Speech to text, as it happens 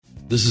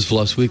This is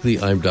Floss Weekly.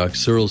 I'm Doc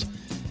Searles.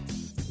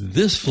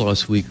 This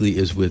Floss Weekly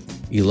is with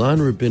Ilan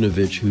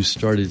Rabinovich, who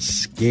started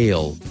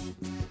Scale,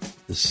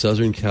 the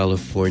Southern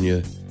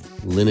California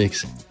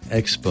Linux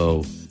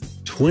Expo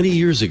 20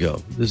 years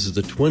ago. This is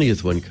the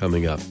 20th one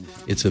coming up.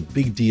 It's a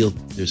big deal.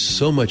 There's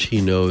so much he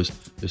knows.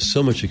 There's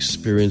so much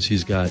experience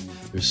he's got.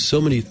 There's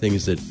so many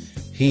things that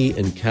he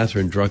and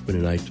Catherine Druckman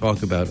and I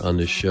talk about on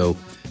this show.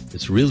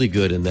 It's really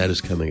good, and that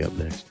is coming up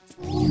next.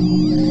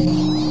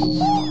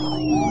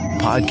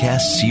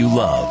 Podcasts you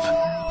love.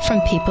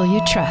 From people you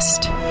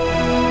trust.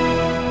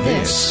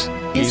 This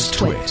is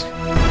Twit.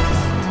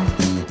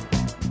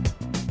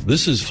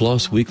 This is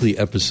Floss Weekly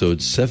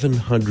episode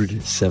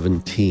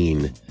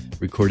 717,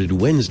 recorded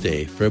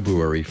Wednesday,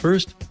 February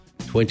 1st,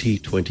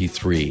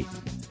 2023.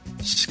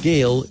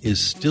 Scale is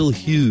still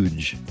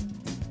huge.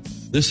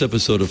 This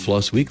episode of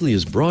Floss Weekly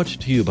is brought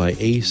to you by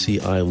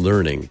ACI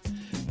Learning.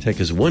 Tech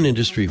is one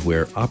industry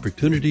where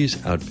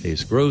opportunities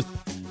outpace growth,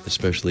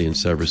 especially in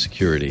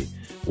cybersecurity.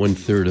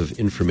 1/3 of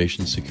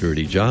information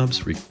security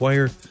jobs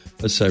require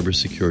a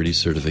cybersecurity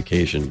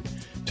certification.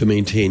 To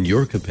maintain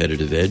your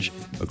competitive edge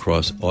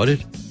across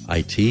audit,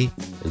 IT,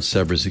 and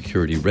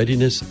cybersecurity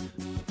readiness,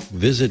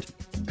 visit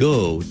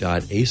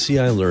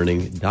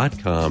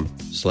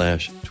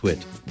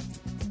go.acilearning.com/twit.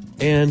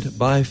 And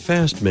by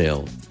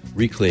Fastmail.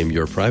 Reclaim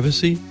your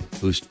privacy,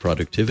 boost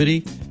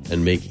productivity,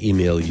 and make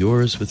email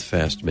yours with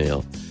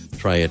Fastmail.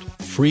 Try it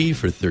free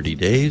for 30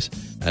 days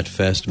at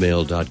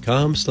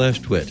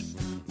fastmail.com/twit.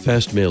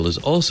 Fastmail is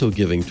also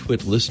giving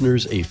Twit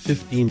listeners a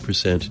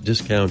 15%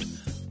 discount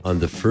on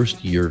the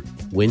first year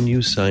when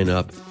you sign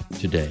up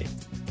today.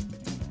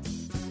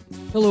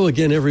 Hello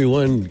again,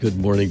 everyone. Good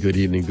morning, good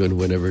evening, good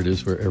whenever it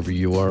is, wherever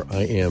you are.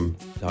 I am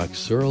Doc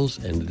Searles,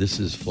 and this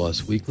is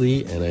Floss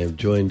Weekly, and I am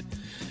joined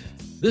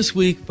this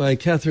week by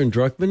Catherine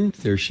Druckman.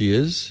 There she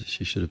is.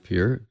 She should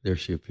appear. There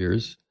she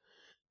appears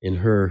in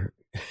her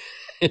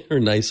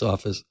nice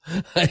office.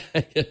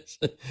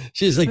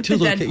 She's like you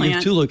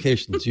have two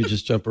locations. You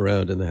just jump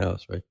around in the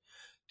house, right?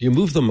 Do you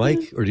move the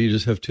mic, or do you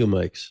just have two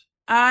mics?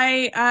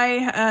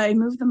 I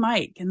move the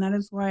mic, and that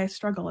is why I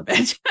struggle a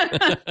bit.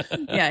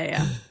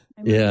 Yeah.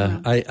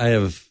 I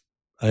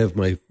have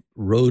my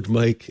Rode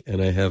mic, and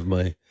I have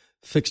my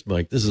fixed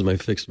mic. This is my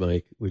fixed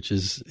mic, which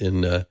is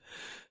in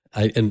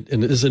and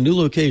it is a new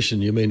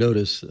location. You may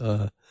notice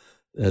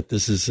that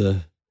this is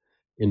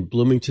in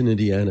Bloomington,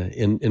 Indiana.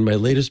 In my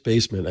latest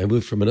basement, I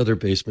moved from another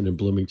basement in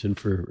Bloomington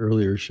for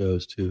earlier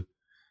shows to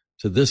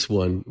this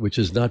one, which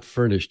is not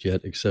furnished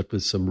yet, except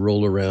with some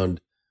roll around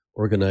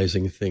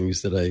organizing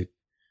things that I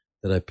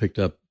picked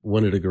up.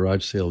 One at a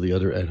garage sale, the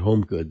other at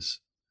Home Goods.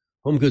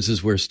 Home Goods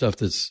is where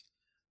stuff is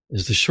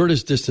the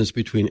shortest distance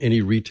between any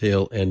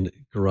retail and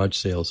garage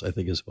sales, I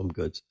think, is Home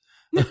Goods.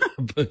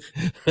 but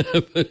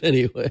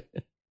anyway.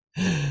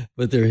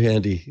 But they're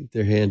handy.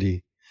 They're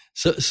handy.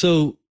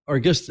 So our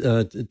guest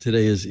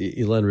today is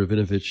Ilan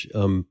Rabinovich,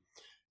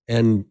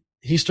 and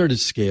he started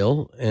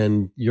Scale,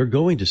 and you're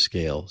going to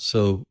Scale.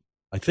 So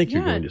I think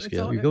you're going to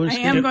Scale. You're going to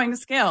Scale. I am going to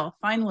Scale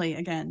finally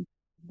again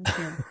this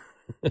year.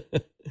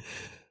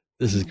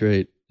 This is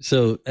great.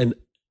 So, and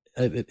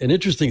an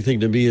interesting thing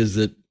to me is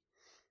that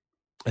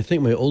I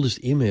think my oldest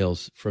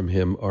emails from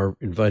him are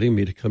inviting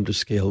me to come to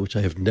Scale, which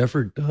I have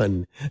never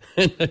done.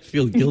 And I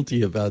feel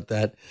guilty about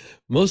that,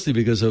 mostly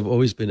because I've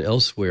always been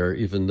elsewhere,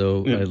 even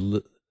though I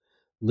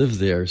live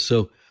there.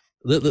 So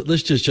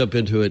let's just jump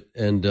into it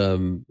and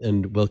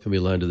welcome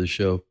Ilan to the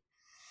show.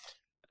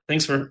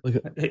 Thanks for,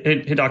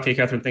 hey Doc, hey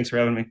Catherine, thanks for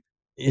having me.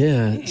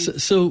 Yeah. Hey.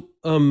 So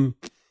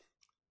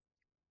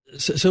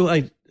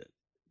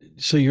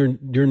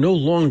you're no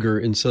longer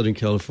in Southern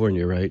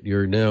California, right?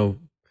 You're now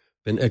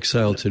been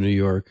exiled to New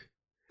York.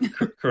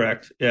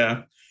 Correct.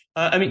 Yeah.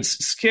 I mean,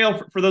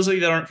 Scale, for those of you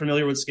that aren't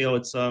familiar with Scale,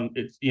 it's a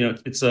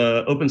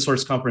open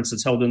source conference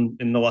that's held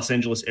in the Los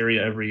Angeles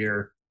area every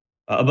year.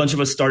 A bunch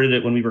of us started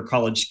it when we were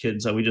college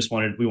kids. We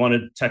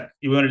wanted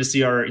to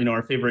see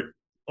our favorite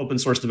open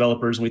source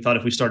developers. And we thought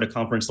if we start a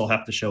conference, they'll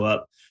have to show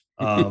up.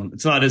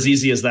 It's not as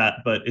easy as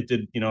that, but it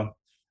did,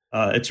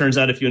 it turns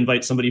out if you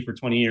invite somebody for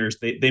 20 years,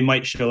 they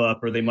might show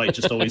up, or they might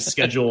just always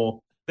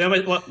schedule. They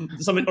might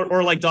somebody,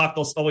 or like Doc,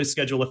 they'll always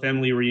schedule a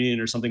family reunion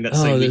or something that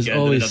same weekend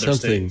in another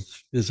state.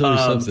 There's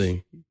always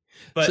something.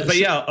 But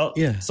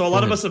yeah. So a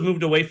lot of us have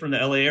moved away from the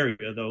LA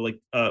area, though.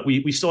 Like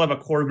we still have a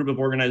core group of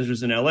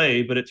organizers in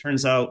LA, but it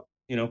turns out,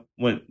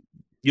 when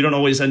you don't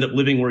always end up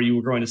living where you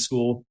were going to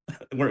school,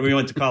 where we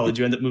went to college,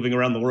 you end up moving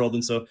around the world.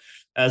 And so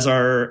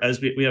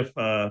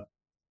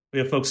we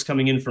have folks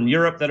coming in from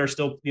Europe that are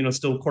still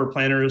core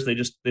planners. They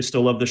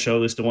still love the show.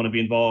 They still want to be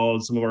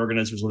involved. Some of our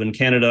organizers live in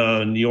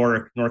Canada, New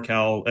York,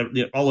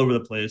 NorCal, all over the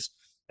place.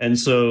 And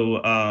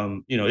so,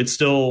 it's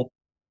still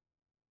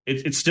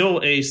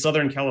a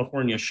Southern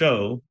California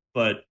show,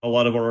 but a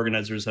lot of our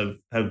organizers have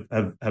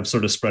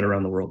sort of spread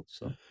around the world.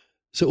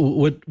 So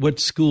what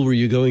school were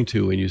you going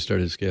to when you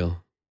started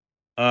Scale?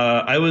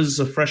 I was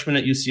a freshman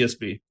at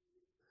UCSB.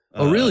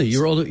 Oh, really?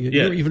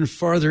 You're even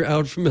farther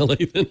out from LA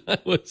than I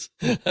was.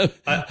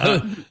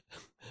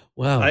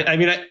 Wow. I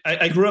mean,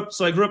 I grew up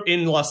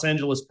in Los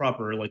Angeles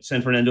proper, like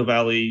San Fernando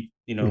Valley,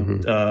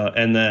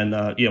 and then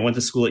went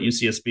to school at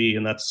UCSB,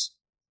 and that's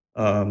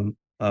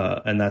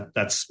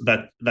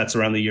that's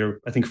around the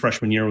year. I think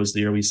freshman year was the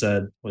year we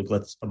said, like,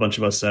 let's, a bunch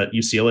of us at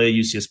UCLA,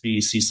 UCSB,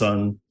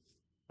 CSUN,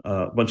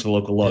 a bunch of the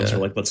local lugs are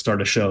like, let's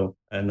start a show,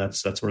 and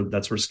that's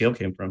where Scale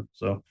came from.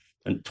 So,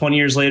 and 20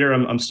 years later,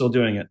 I'm still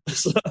doing it.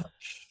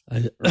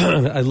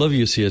 I love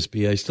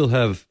UCSB. I still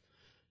have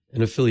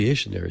an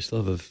affiliation there. I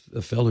still have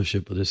a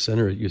fellowship with a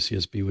center at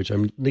UCSB, which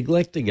I'm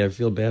neglecting. I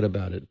feel bad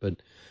about it,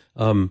 but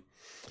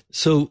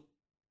so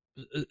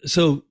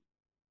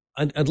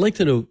I'd like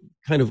to know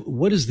kind of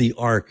what is the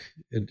arc.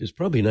 It's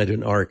probably not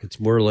an arc. It's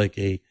more like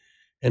an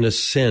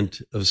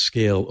ascent of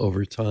Scale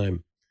over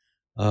time.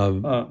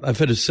 I've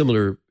had a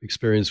similar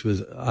experience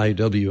with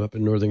IW up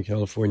in Northern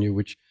California,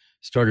 which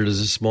started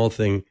as a small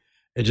thing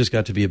and just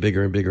got to be a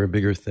bigger and bigger and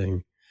bigger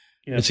thing.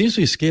 Yeah. It seems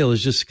to me Scale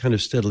has just kind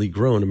of steadily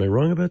grown. Am I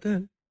wrong about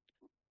that?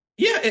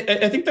 Yeah,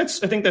 I think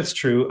that's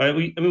true.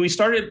 We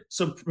started,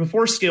 so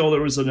before Scale,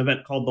 there was an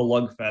event called the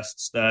Lug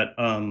Fests that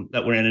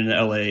ran in the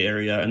LA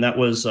area, and that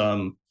was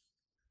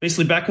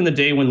basically back in the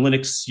day when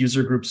Linux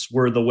user groups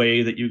were the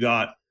way that you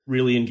got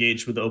really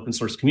engaged with the open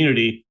source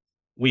community.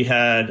 We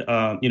had,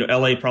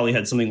 LA probably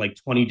had something like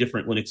 20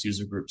 different Linux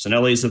user groups, and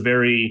LA is a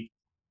very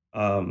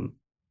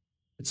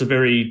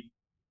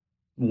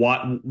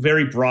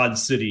broad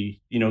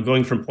city.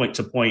 Going from point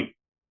to point,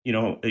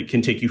 it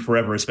can take you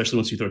forever, especially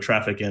once you throw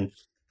traffic in.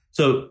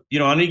 So,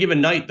 on any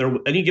given night of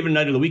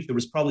the week, there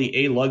was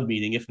probably a lug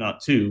meeting, if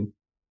not two.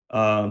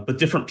 But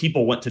different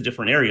people went to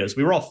different areas.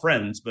 We were all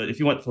friends, but if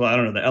you went to,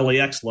 the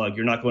LAX lug,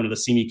 you're not going to the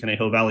Simi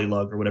Conejo Valley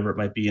lug or whatever it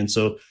might be. And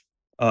so,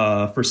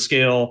 for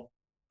Scale,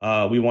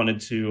 we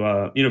wanted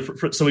to,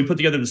 so we put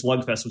together this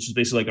Lug Fest, which is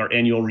basically like our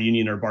annual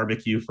reunion or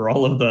barbecue for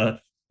all of the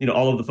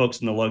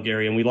folks in the lug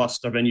area. And we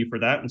lost our venue for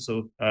that. And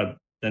so,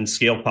 then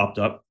Scale popped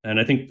up.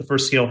 And I think the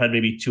first Scale had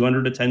maybe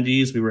 200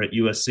 attendees. We were at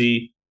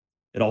USC.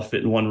 It all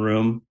fit in one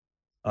room.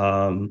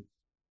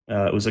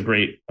 It was a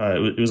great,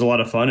 it was a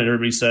lot of fun, and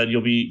everybody said,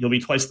 you'll be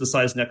twice the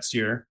size next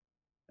year.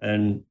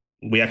 And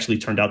we actually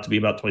turned out to be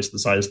about twice the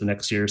size the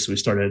next year. So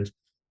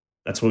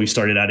that's when we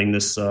started adding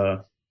this,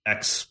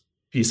 X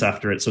piece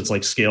after it. So it's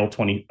like Scale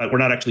 20. We're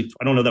not actually,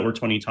 I don't know that we're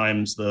 20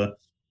 times the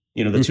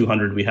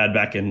 200 we had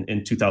back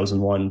in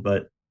 2001,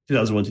 but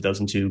 2001,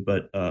 2002.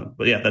 But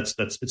yeah, that's,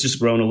 it's just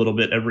grown a little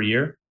bit every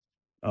year.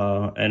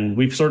 And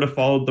we've sort of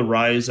followed the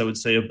rise, I would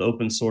say, of the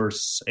open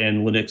source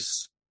and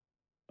Linux,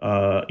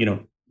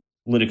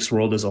 Linux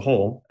world as a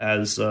whole.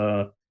 As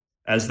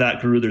that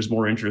grew, there's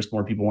more interest,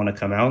 more people want to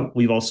come out.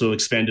 We've also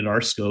expanded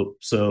our scope.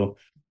 So,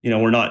 we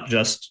don't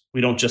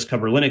just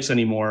cover Linux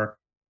anymore.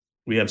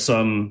 We have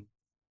some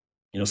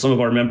of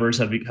our members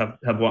have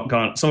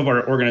gone, some of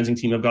our organizing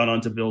team have gone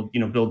on to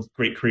build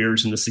great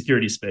careers in the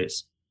security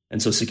space.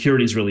 And so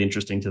security is really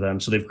interesting to them.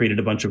 So they've created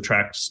a bunch of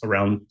tracks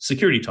around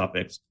security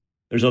topics.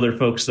 There's other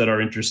folks that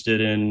are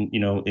interested in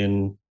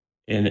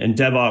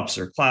DevOps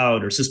or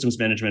cloud or systems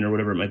management or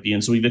whatever it might be.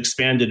 And so we've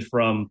expanded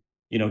from,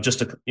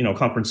 just a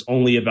conference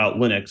only about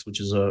Linux, which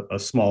is a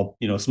small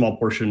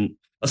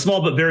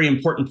but very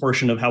important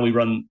portion of how we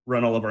run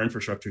all of our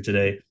infrastructure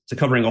today, to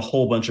covering a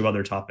whole bunch of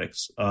other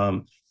topics.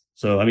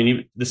 So,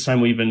 this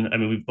time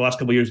the last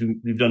couple of years,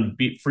 we've done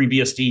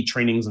FreeBSD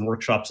trainings and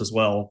workshops as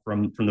well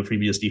from the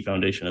FreeBSD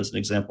Foundation as an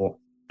example.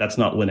 That's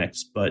not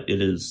Linux, but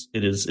it is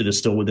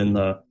still within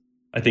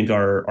I think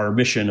our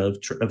mission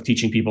of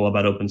teaching people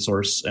about open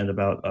source and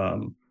about,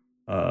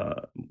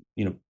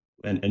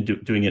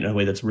 doing it in a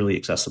way that's really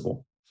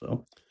accessible.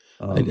 So,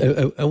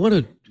 I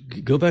want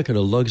to go back on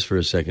the lugs for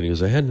a second,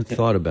 because I hadn't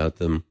thought about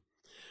them,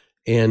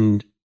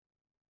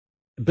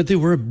 but they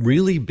were a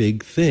really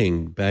big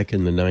thing back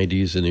in the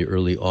 90s and the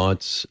early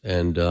aughts.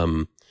 And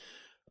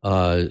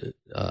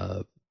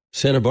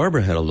Santa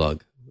Barbara had a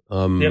lug.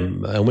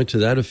 I went to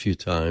that a few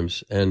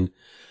times, and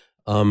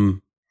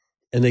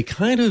they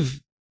kind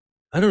of,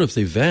 I don't know if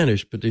they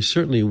vanished, but they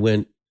certainly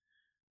went.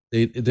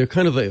 They're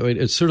kind of like,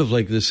 it's sort of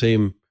like the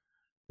same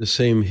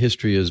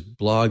history as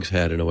blogs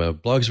had in a while.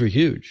 Blogs were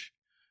huge.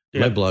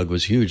 Yeah. My blog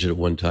was huge at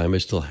one time. I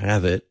still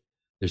have it.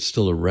 It's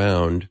still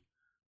around,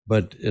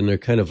 and they're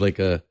kind of like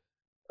a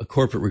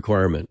corporate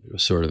requirement,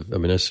 sort of.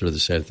 That's sort of the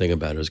sad thing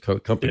about it, is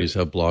companies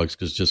have blogs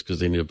because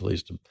they need a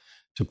place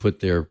to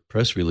put their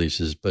press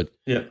releases. But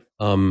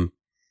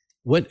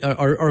what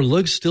are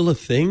lugs still a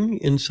thing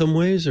in some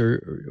ways,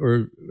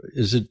 or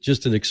is it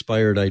just an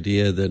expired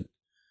idea that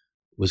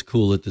was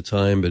cool at the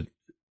time? But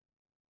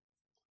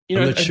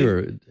I'm not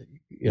sure.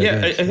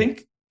 I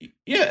think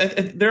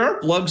there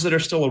are lugs that are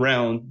still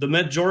around. The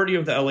majority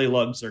of the LA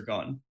lugs are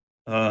gone.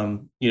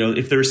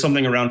 If there's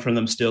something around from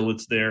them still,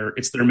 it's their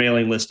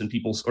mailing list and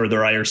people's, or their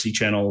IRC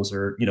channels,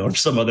 or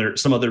some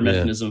other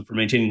mechanism for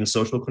maintaining the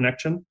social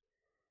connection.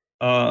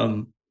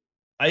 My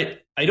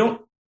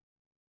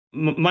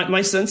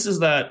sense is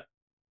that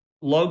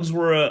lugs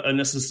were a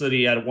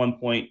necessity at one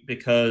point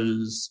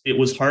because it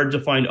was hard to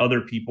find other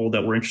people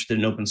that were interested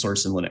in open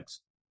source and Linux.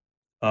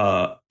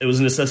 It was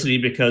a necessity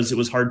because it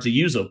was hard to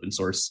use open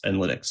source and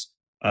Linux.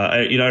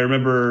 I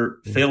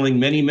remember failing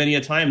many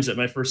a times at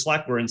my first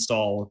Slackware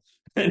install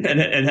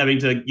and having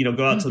to,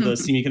 go out to the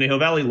Simi Conejo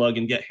Valley lug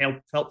and get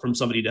help from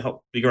somebody to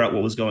help figure out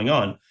what was going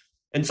on.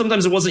 And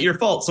sometimes it wasn't your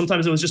fault.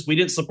 Sometimes it was just we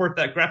didn't support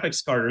that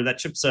graphics card or that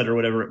chipset or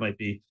whatever it might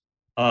be.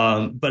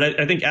 But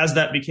I think as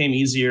that became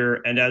easier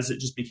and as it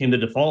just became the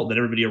default that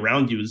everybody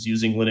around you is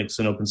using Linux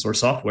and open source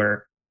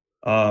software,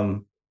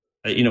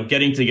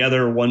 getting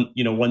together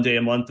one day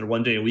a month or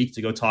one day a week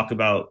to go talk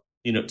about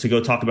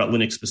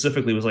Linux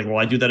specifically was like, well,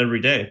 I do that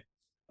every day.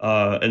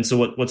 And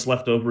so what's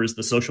left over is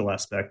the social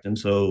aspect. And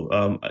so,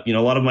 a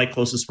lot of my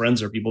closest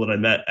friends are people that I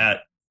met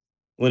at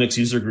Linux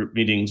user group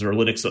meetings or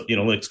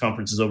Linux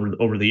conferences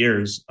over the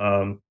years.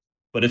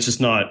 But it's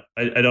just not,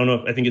 I don't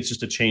know. I think it's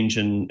just a change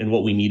in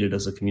what we needed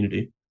as a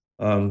community.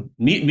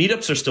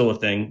 Meetups are still a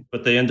thing,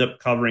 but they end up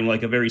covering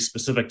like a very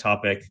specific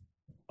topic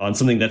on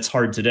something that's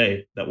hard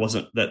today that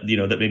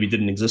maybe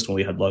didn't exist when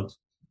we had lugs.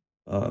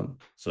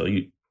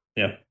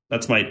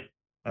 That's my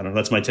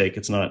take.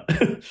 It's not,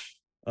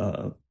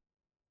 but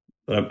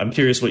I'm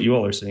curious what you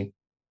all are seeing.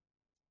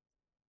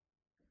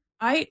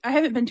 I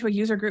haven't been to a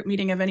user group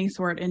meeting of any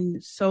sort in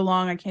so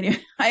long.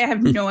 I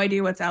have no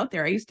idea what's out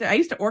there. I used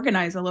to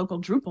organize a local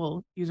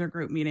Drupal user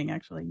group meeting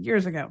actually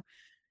years ago.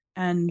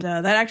 And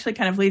that actually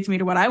kind of leads me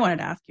to what I wanted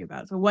to ask you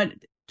about. So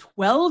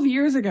 12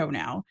 years ago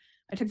now,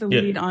 I took the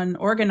lead on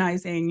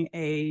organizing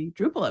a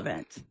Drupal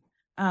event.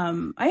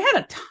 I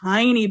had a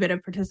tiny bit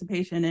of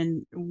participation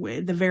in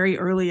the very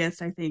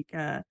earliest, I think,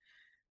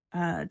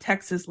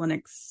 Texas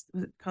Linux.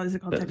 Is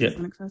it called Texas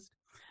Linux Fest?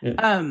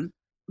 Yeah.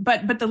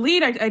 But the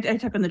lead I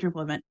took on the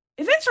Drupal event.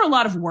 Events are a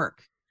lot of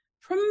work,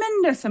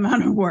 tremendous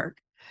amount of work,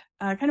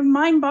 kind of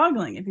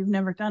mind-boggling if you've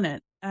never done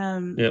it.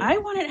 I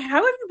wanted,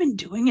 how have you been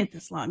doing it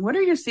this long? What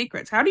are your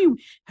secrets? How do you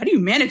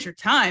manage your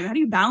time? How do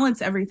you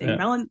balance everything?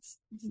 Balance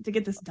to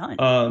get this done?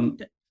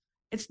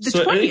 It's the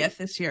 20th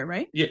this year,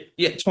 right? Yeah,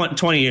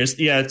 20 years.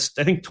 Yeah, it's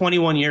I think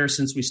 21 years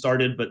since we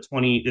started, but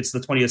it's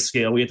the 20th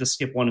scale. We had to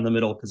skip one in the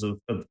middle because of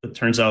it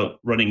turns out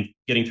getting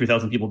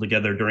 3,000 people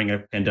together during a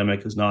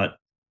pandemic is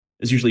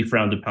usually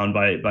frowned upon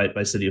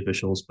by city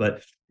officials.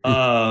 But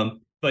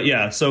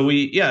yeah, so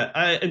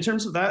in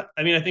terms of that,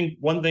 I mean, I think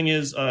one thing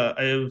is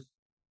I have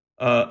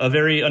a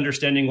very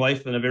understanding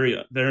wife and I've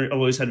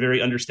always had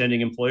very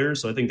understanding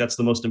employers. So I think that's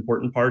the most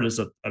important part is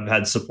that I've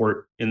had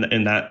support in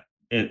that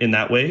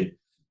way.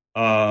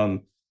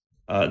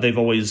 They've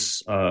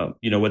always,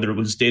 whether it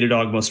was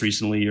Datadog most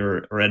recently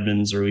or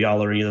Edmunds or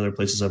Yala or any other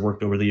places I've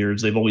worked over the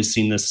years, they've always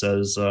seen this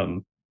as,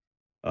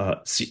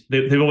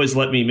 they've always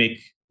let me make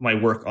my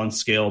work on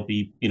scale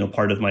be,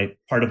 part of my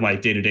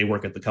day-to-day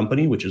work at the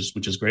company, which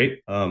is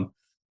great. The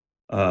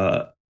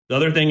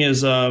other thing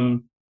is, we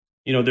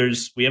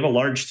have a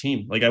large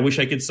team. Like I wish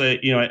I could say,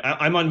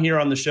 I'm on here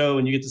on the show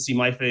and you get to see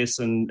my face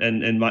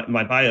and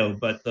my bio,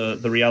 but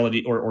the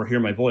reality or hear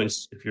my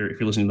voice if you're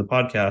listening to the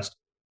podcast.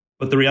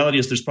 But the reality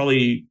is there's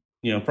probably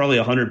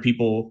 100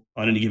 people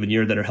on any given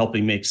year that are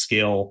helping make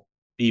scale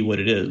be what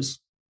it is.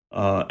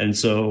 And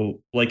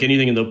so like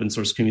anything in the open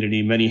source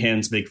community, many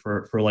hands make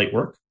for light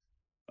work.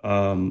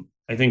 I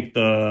think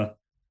the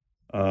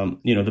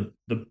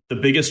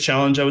biggest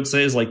challenge I would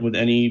say is like with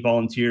any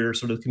volunteer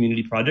sort of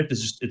community project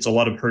is just, it's a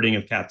lot of herding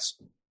of cats.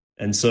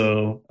 And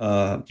so,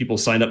 people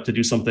sign up to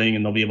do something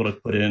and they'll be able to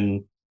put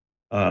in,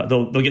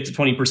 they'll get to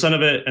 20%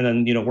 of it and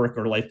then, work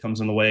or life comes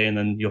in the way and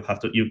then you'll have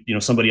to,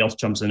 somebody else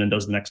jumps in and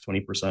does the next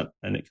 20%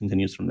 and it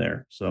continues from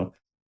there. So,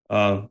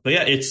 but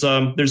yeah, it's,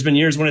 there's been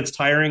years when it's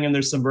tiring and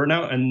there's some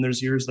burnout and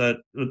there's years but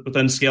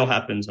then scale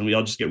happens and we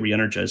all just get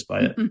re-energized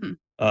by it.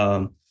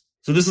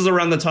 So this is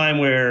around the time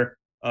where,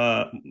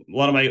 a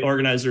lot of my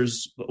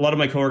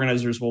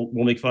co-organizers will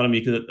make fun of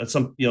me because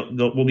at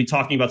we'll be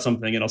talking about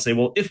something and I'll say,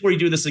 well, if we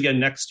do this again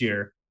next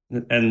year,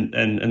 and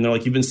they're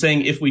like, you've been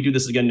saying if we do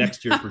this again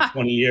next year for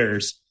 20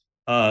 years,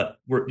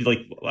 we're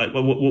like,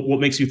 what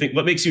makes you think?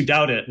 What makes you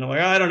doubt it? And I'm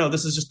like, I don't know.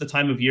 This is just the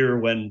time of year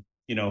when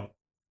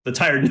the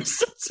tiredness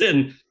sets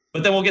in.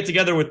 But then we'll get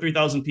together with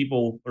 3,000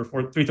 people or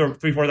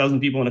 4,000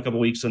 people in a couple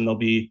of weeks, and all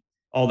the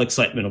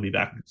excitement will be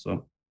back.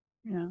 So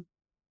yeah.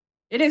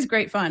 It is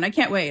great fun. I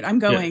can't wait. I'm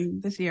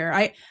going this year.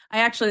 I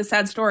actually, a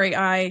sad story.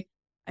 I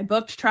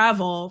booked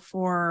travel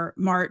for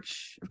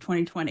March of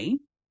 2020.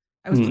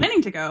 I was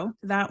planning to go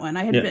to that one.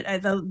 I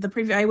had the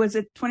preview. I was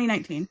at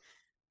 2019.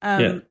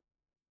 In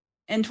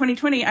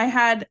 2020, I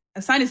had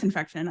a sinus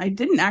infection. I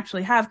didn't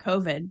actually have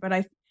COVID,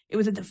 but it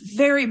was at the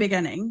very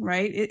beginning,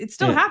 right? It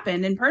still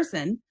happened in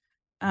person.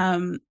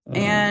 And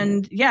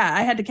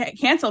I had to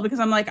cancel because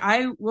I'm like,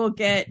 I will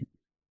get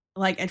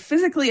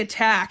physically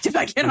attacked if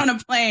I get on a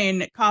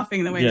plane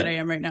coughing the way that I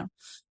am right now.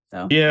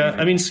 So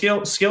I mean,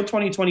 scale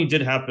 2020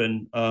 did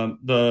happen.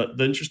 The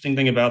interesting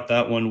thing about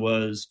that one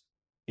was,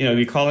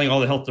 you're calling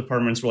all the health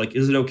departments. We're like,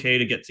 is it okay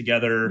to get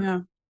together? Yeah.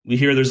 We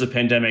hear there's a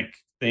pandemic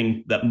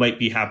thing that might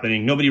be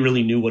happening. Nobody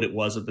really knew what it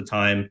was at the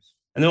time.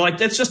 And they're like,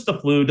 that's just the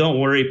flu. Don't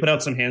worry. Put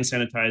out some hand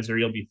sanitizer.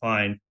 You'll be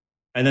fine.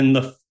 And then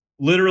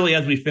literally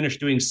as we finished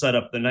doing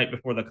setup the night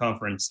before the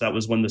conference, that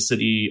was when the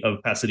city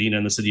of Pasadena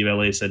and the city of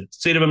LA said,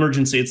 state of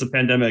emergency, it's a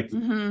pandemic,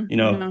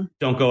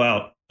 don't go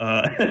out.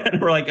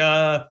 And we're like,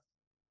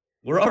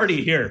 we're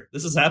already here.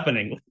 This is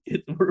happening.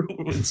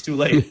 It's too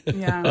late.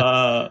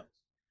 Yeah.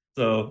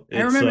 So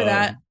I remember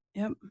that.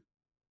 Yep.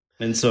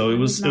 And so it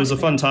was a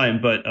fun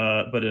time, but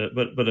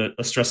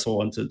a stressful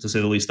one to say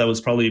the least. That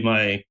was probably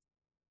my,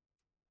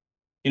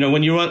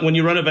 when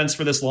you run events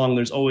for this long,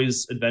 there's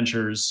always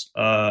adventures.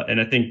 And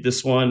I think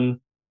this one,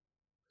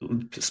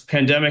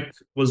 pandemic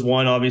was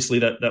one, obviously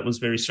that was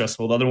very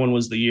stressful. The other one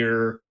was the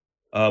year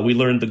we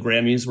learned the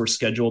Grammys were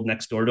scheduled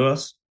next door to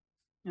us.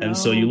 And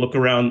so you look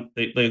around,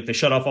 they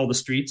shut off all the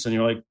streets, and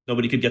you're like,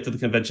 nobody could get to the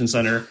convention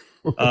center.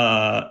 You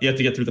have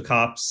to get through the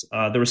cops.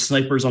 There were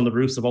snipers on the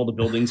roofs of all the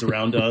buildings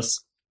around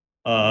us.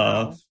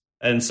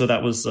 And so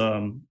that was,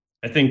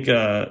 I think,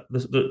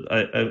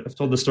 I've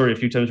told this story a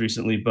few times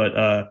recently,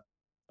 but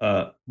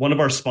one of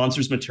our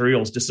sponsors'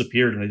 materials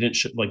disappeared, and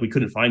we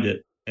couldn't find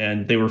it,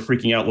 and they were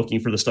freaking out looking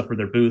for the stuff for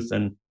their booth.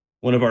 And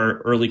one of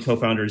our early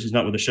co-founders, who's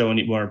not with the show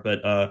anymore,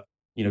 but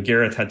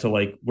Gareth had to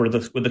with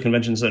the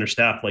convention center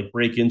staff,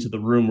 break into the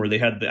room where they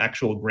had the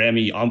actual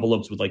Grammy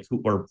envelopes with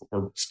who or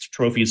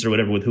trophies or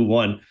whatever with who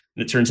won.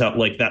 And it turns out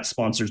that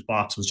sponsor's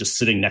box was just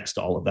sitting next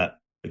to all of that,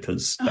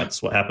 because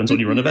that's what happens when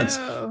you run events.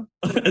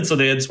 And so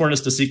they had sworn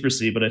us to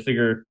secrecy, but I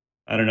figure,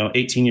 I don't know,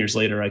 18 years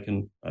later, I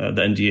can,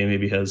 the NDA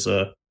maybe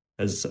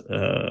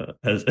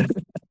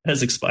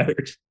has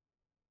expired.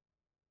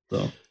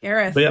 So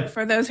Gareth,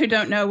 for those who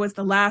don't know, was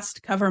the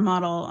last cover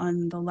model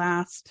on the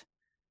last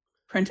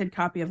printed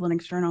copy of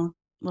Linux Journal.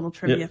 Little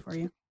trivia for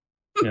you.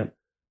 Yeah.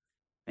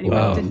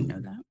 Anyone didn't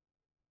know that.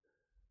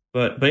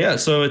 But yeah,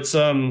 so it's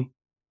so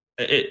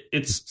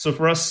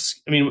for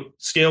us,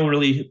 Scale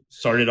really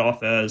started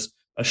off as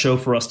a show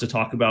for us to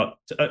talk about,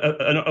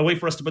 a way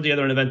for us to put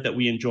together an event that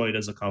we enjoyed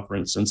as a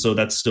conference. And so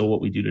that's still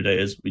what we do today,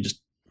 is we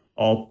just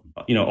there's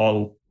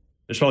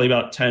probably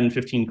about 10,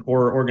 15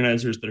 core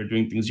organizers that are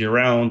doing things year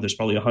round. There's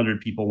probably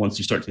 100 people once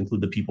you start to include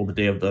the people the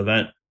day of the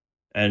event.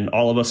 And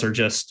all of us are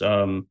just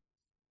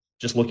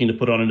looking to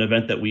put on an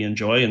event that we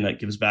enjoy and that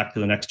gives back to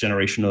the next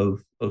generation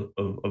of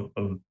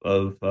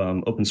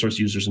open source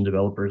users and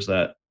developers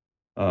that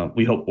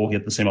we hope will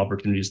get the same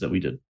opportunities that we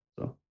did.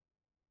 So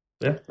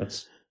yeah,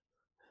 that's.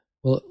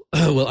 Well,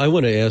 I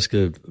want to ask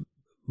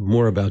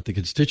more about the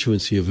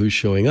constituency of who's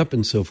showing up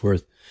and so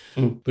forth.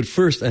 But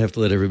first, I have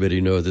to let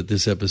everybody know that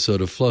this episode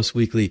of Floss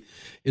Weekly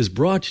is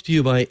brought to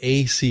you by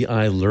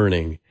ACI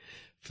Learning.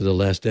 For the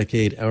last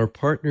decade, our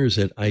partners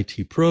at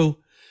IT Pro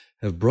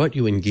have brought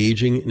you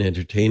engaging and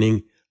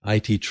entertaining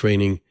IT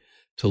training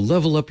to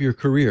level up your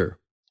career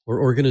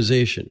or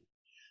organization.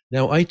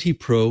 Now, IT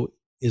Pro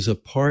is a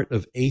part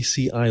of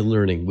ACI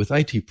Learning. With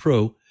IT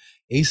Pro,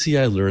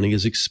 ACI Learning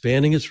is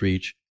expanding its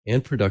reach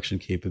and production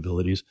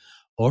capabilities,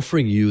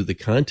 offering you the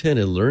content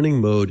and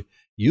learning mode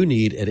you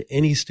need at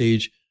any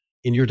stage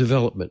in your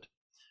development.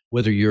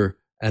 Whether you're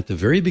at the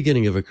very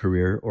beginning of a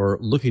career or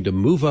looking to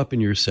move up in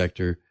your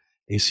sector,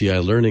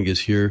 ACI Learning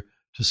is here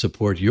to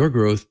support your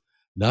growth,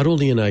 not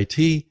only in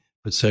IT,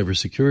 but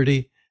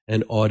cybersecurity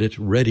and audit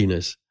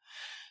readiness.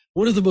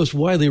 One of the most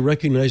widely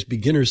recognized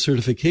beginner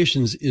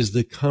certifications is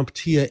the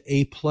CompTIA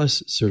A+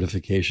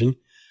 certification.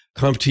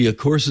 CompTIA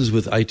courses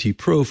with IT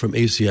Pro from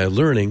ACI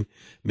Learning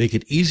make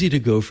it easy to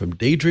go from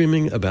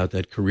daydreaming about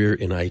that career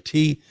in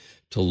IT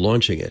to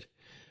launching it.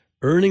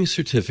 Earning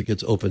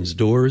certificates opens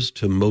doors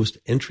to most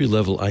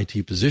entry-level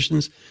IT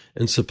positions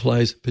and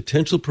supplies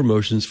potential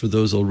promotions for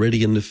those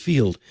already in the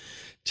field.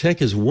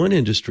 Tech is one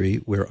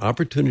industry where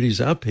opportunities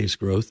outpace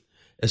growth,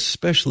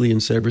 especially in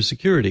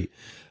cybersecurity.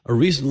 A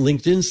recent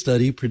LinkedIn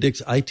study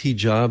predicts IT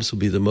jobs will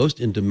be the most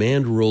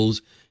in-demand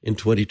roles in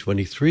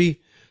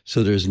 2023,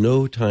 so there's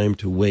no time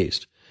to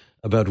waste.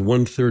 About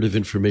 1/3 of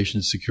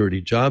information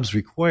security jobs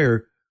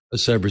require a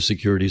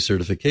cybersecurity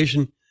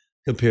certification,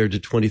 compared to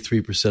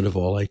 23% of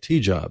all IT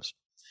jobs.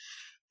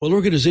 While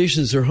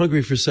organizations are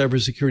hungry for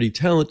cybersecurity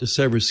talent, the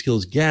cyber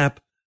skills gap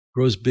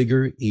grows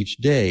bigger each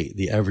day.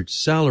 The average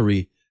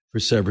salary for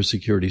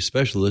cybersecurity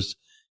specialists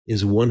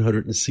is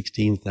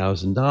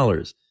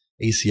 $116,000.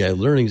 ACI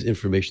Learning's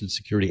information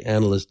security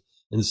analyst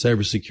and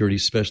cybersecurity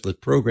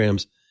specialist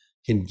programs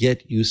can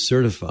get you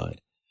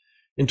certified.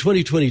 In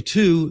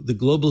 2022, the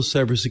global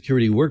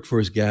cybersecurity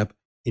workforce gap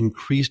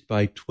increased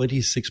by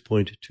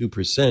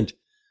 26.2%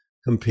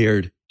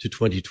 compared to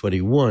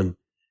 2021.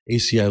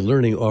 ACI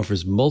Learning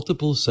offers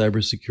multiple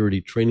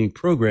cybersecurity training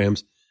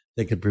programs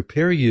that can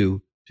prepare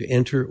you to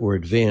enter or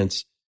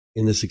advance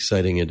in this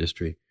exciting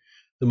industry.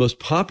 The most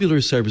popular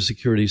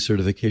cybersecurity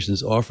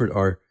certifications offered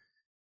are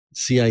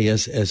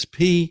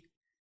CISSP,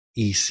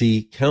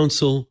 EC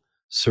Council,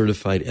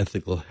 Certified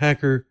Ethical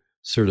Hacker,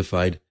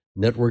 Certified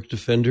Network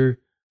Defender,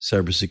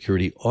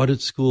 Cybersecurity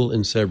Audit School,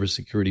 and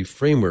Cybersecurity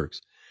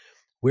Frameworks.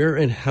 Where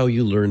and how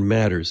you learn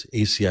matters.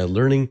 ACI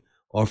Learning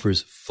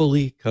offers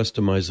fully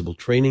customizable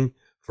training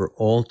for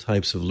all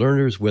types of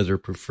learners, whether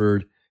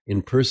preferred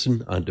in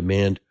person, on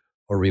demand,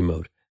 or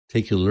remote.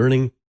 Take your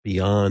learning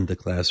beyond the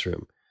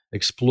classroom.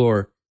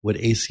 Explore what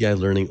ACI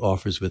Learning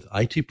offers with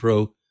IT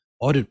Pro,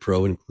 Audit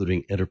Pro,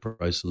 including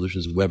Enterprise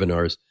Solutions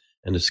webinars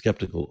and a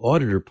Skeptical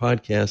Auditor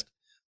podcast,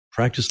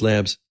 practice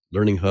labs,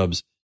 learning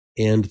hubs,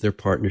 and their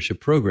partnership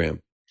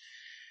program.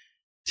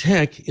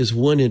 Tech is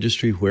one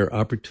industry where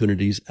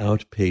opportunities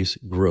outpace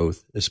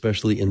growth,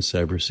 especially in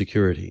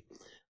cybersecurity.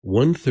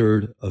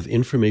 1/3 of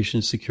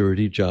information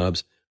security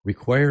jobs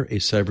require a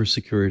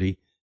cybersecurity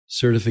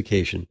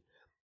certification.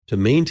 To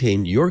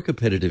maintain your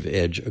competitive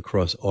edge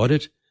across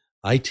audit,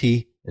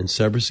 IT, and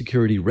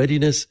cybersecurity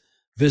readiness,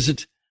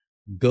 visit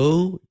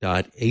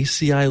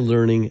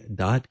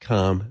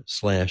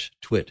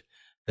go.acilearning.com/twit.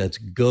 That's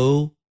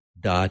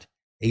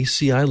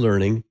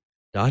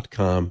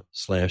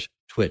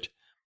go.acilearning.com/twit.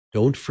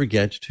 Don't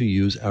forget to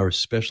use our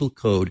special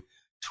code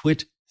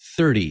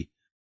TWIT30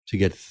 to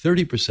get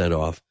 30%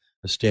 off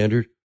a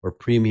standard or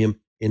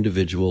premium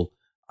individual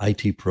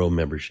IT Pro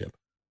membership.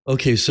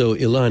 Okay, so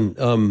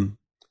Ilan,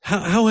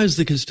 how has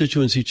the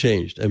constituency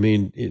changed? I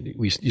mean,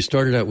 you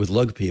started out with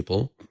Lug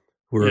people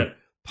who are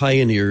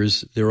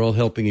pioneers. They're all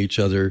helping each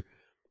other.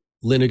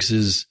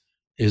 Linux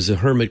is a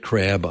hermit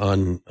crab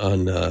on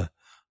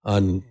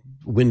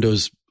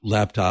Windows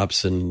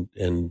laptops and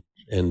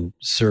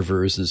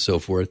servers and so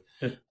forth.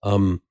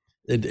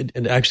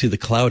 And actually, the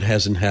cloud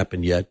hasn't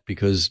happened yet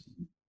because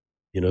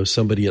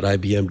somebody at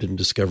IBM didn't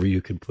discover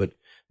you could put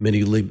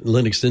many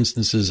Linux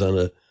instances on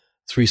a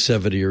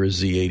 370 or a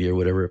Z80 or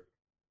whatever.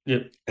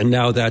 Yep. And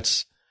now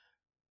that's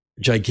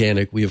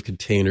gigantic. We have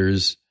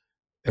containers.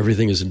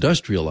 Everything is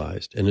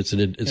industrialized, and it's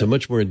a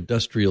much more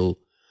industrial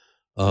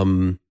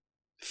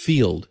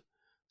field.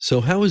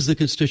 So how has the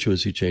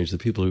constituency changed, the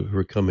people who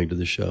are coming to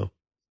the show?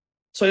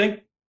 So I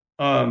think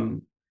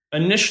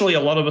initially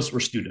a lot of us were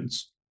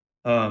students.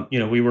 The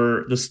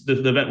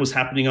event was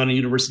happening on a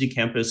university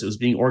campus. It was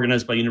being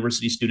organized by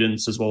university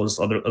students as well as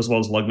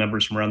Lug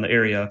members from around the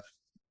area.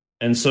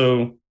 And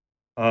so,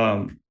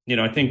 I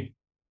think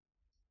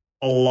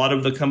a lot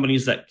of the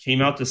companies that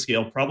came out to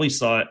scale probably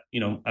saw it,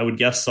 I would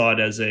guess saw it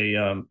as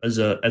a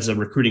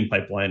recruiting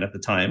pipeline at the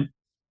time.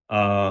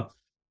 All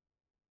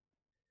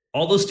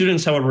those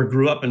students, however,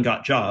 grew up and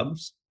got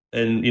jobs,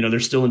 and they're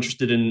still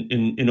interested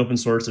in open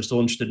source. They're still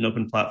interested in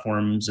open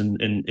platforms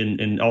and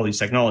in all these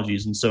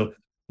technologies. And so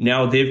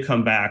now they've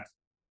come back.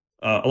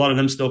 A lot of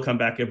them still come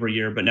back every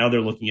year, but now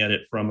they're looking at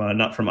it from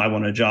not from I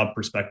want a job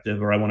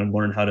perspective or I want to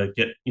learn how to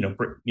get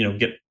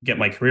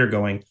my career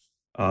going.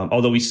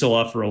 Although we still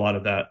offer a lot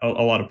of that, a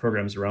lot of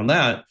programs around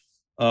that.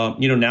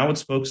 Now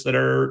it's folks that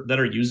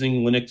are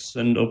using Linux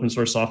and open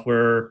source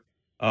software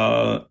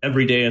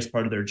every day as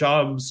part of their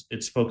jobs.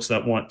 It's folks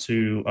that want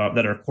to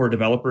that are core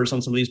developers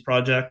on some of these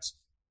projects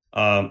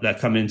that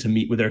come in to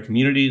meet with their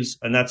communities,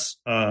 and that's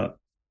I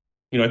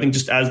think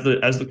just as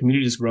the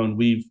community has grown,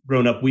 we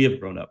have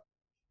grown up,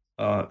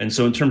 and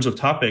so in terms of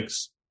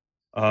topics.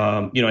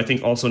 I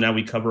think also now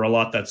we cover a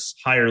lot that's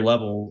higher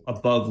level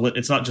above.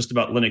 It's not just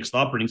about Linux, the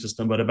operating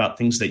system, but about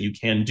things that you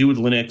can do with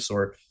Linux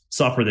or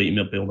software that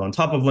you build on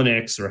top of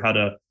Linux, or how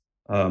to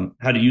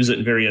use it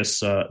in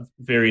various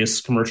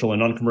commercial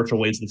and non-commercial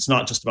ways. It's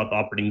not just about the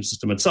operating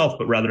system itself,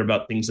 but rather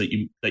about things that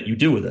you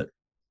do with it,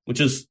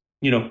 which is,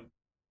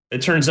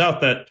 it turns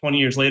out that 20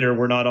 years later,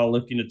 we're not all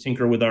looking to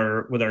tinker with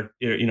our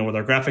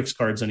graphics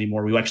cards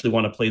anymore. We actually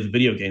want to play the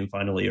video game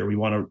finally, or we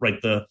want to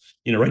write the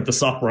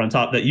software on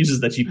top that uses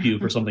that GPU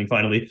for something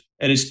finally.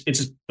 And it's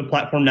just, the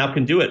platform now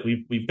can do it.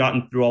 We've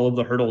gotten through all of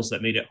the hurdles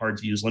that made it hard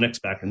to use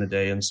Linux back in the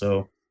day. And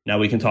so now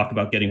we can talk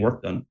about getting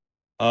work done.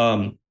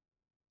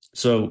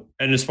 So,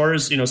 and as far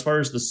as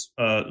this,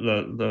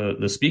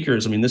 the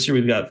speakers, I mean, this year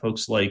we've got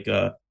folks like,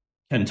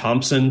 Ken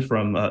Thompson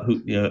from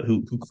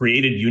who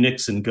created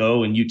Unix and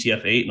Go and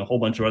UTF-8 and a whole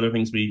bunch of other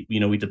things we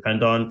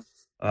depend on,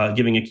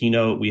 giving a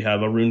keynote. We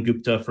have Arun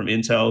Gupta from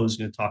Intel who's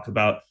going to talk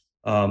about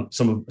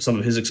some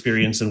of his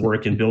experience and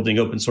work in building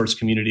open source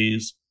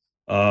communities.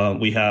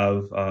 We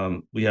have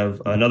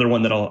another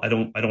one that I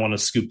don't want to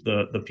scoop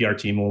the PR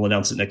team. We'll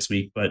announce it next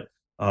week, but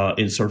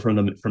it's sort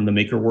of from the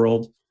maker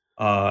world.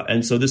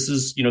 And so this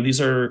is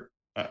these are,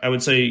 I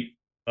would say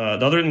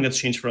the other thing that's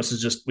changed for us is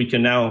just we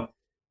can now.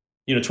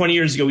 20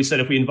 years ago, we said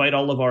if we invite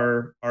all of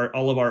our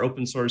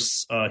open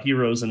source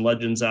heroes and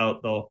legends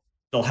out,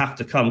 they'll have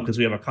to come because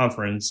we have a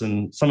conference,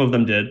 and some of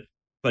them did.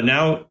 But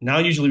now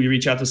usually we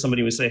reach out to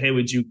somebody and we say, hey,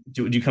 would you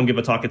come give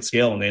a talk at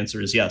scale? And the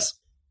answer is yes.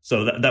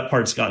 So that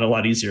part's gotten a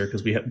lot easier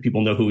because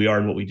people know who we are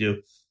and what we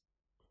do.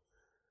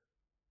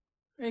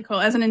 Very cool.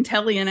 As an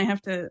Intellian, I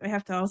have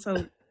to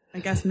also, I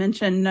guess,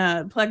 mention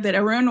plug that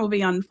Arun will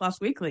be on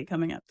Floss Weekly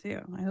coming up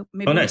too. I hope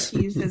maybe we'll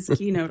tease his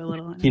keynote a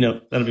little.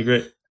 Keynote, that'd be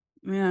great.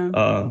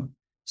 Yeah.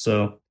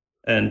 So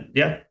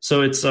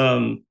it's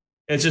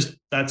just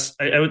that's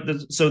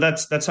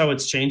how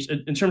it's changed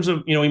in terms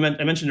of I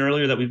mentioned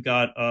earlier that we've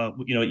got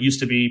it used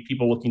to be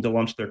people looking to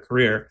launch their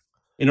career.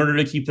 In order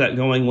to keep that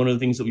going, one of the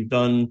things that we've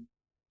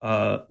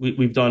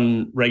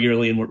done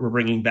regularly and we're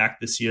bringing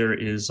back this year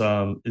is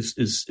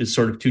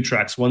sort of two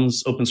tracks.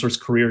 One's Open Source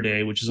Career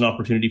Day, which is an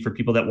opportunity for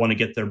people that want to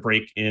get their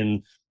break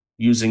in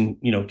using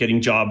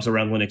getting jobs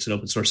around Linux and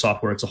open source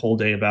software. It's a whole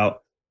day about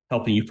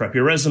helping you prep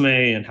your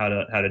resume and how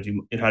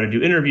to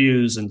do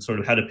interviews and sort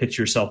of how to pitch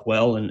yourself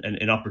well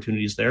and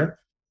opportunities there.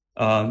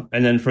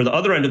 And then for the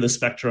other end of the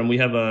spectrum, we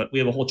have a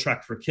whole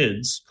track for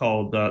kids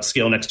called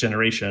Scale Next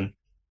Generation.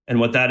 And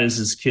what that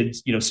is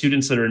kids,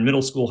 students that are in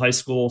middle school, high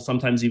school,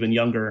 sometimes even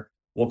younger,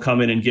 will come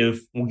in and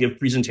give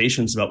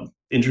presentations about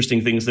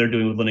interesting things they're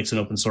doing with Linux and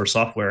open source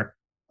software.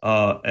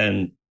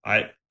 And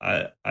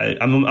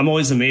I'm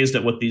always amazed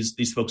at what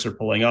these folks are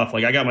pulling off.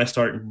 Like I got my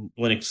start in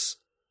Linux,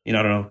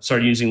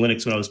 started using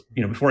Linux when I was,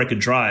 before I could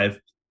drive.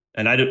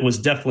 And I was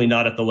definitely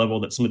not at the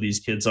level that some of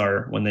these kids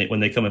are when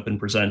they come up and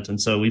present.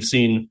 And so we've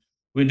been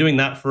doing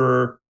that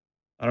for,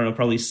 I don't know,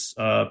 probably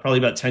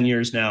about 10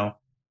 years now.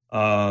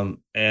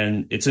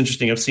 And it's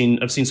interesting. I've seen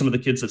some of the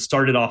kids that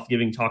started off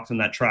giving talks on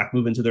that track,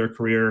 move into their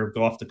career,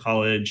 go off to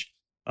college,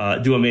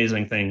 do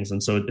amazing things.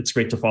 And so it's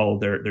great to follow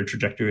their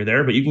trajectory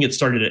there, but you can get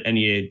started at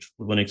any age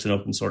with Linux and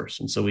open source.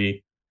 And so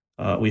we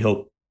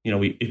hope,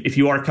 if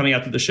you are coming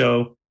out to the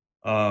show,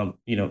 there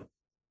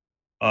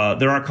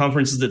are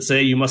conferences that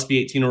say you must be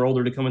 18 or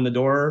older to come in the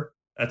door.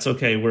 That's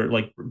okay. We're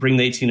like, bring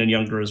the 18 and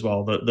younger as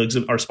well.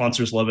 Our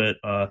sponsors love it.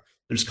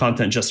 There's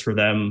content just for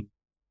them.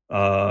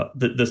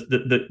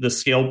 The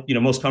scale,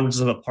 most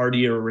conferences have a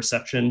party or a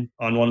reception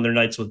on one of their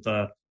nights with,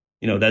 that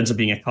ends up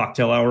being a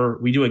cocktail hour.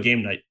 We do a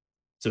game night.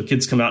 So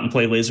kids come out and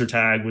play laser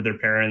tag with their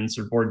parents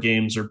or board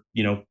games or,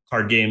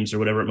 card games or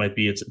whatever it might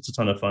be. It's a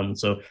ton of fun.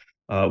 So,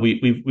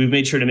 we've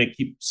made sure to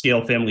keep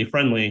Scale family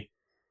friendly.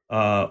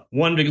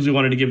 One, because we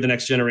wanted to give the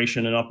next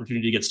generation an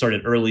opportunity to get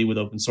started early with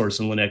open source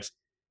and Linux.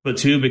 But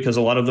two, because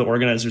a lot of the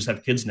organizers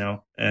have kids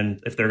now.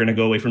 And if they're going to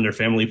go away from their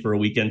family for a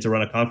weekend to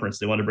run a conference,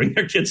 they want to bring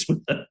their kids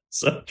with them.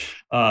 So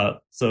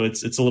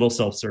it's a little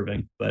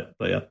self-serving, but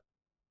yeah.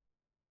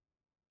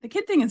 The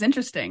kid thing is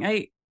interesting.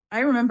 I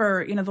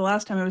remember, the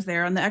last time I was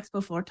there on the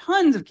expo floor,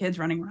 tons of kids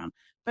running around,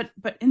 but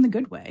in the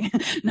good way,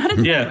 not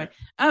in the bad way.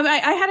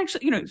 I had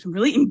actually, some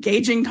really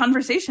engaging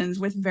conversations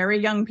with very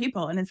young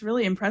people, and it's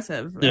really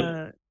impressive.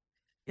 Yep.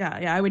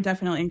 I would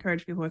definitely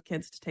encourage people with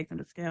kids to take them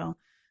to Scale.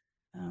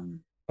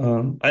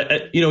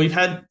 We've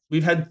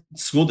had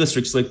school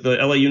districts like the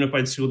LA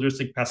Unified School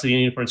District,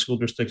 Pasadena Unified School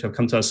District have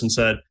come to us and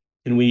said,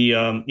 can we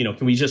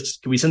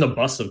send a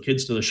bus of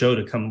kids to the show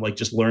to come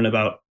just learn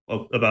about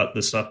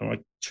this stuff? I'm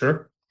like,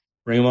 sure,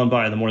 bring them on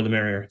by. The more the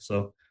merrier.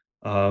 So,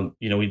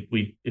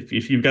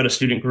 if you've got a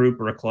student group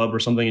or a club or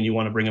something and you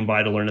want to bring them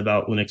by to learn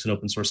about Linux and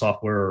open source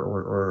software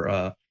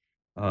or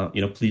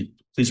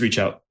please reach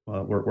out.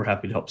 We're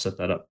happy to help set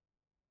that up.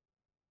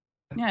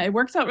 Yeah, it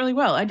works out really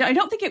well. I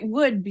don't think it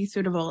would be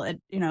suitable at,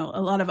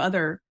 a lot of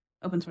other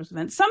open source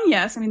events. Some,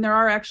 yes. I mean, there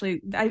are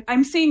actually,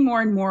 I'm seeing more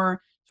and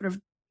more sort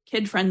of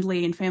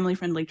kid-friendly and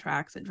family-friendly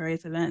tracks at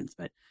various events.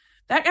 But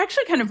that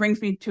actually kind of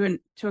brings me to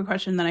a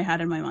question that I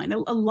had in my mind.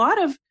 A lot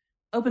of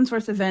open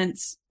source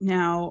events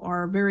now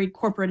are very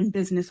corporate and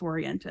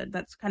business-oriented.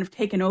 That's kind of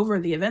taken over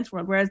the events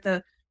world, whereas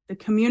the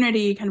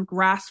community kind of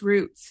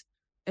grassroots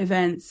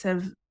events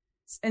have,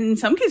 in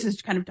some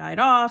cases, kind of died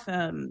off.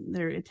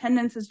 Their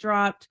attendance has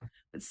dropped.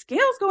 But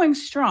Scale's going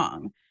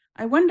strong.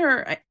 I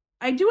wonder,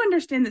 I do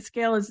understand that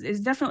Scale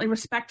is definitely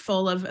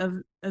respectful of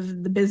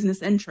the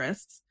business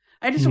interests.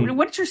 I just wonder,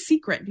 what's your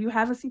secret? Do you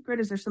have a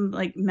secret? Is there some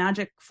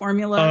magic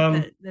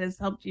formula that has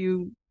helped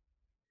you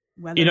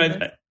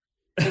weather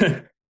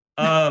this?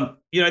 I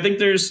think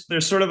there's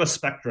sort of a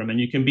spectrum, and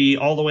you can be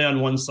all the way on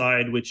one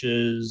side, which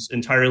is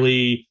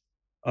entirely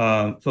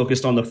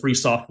focused on the free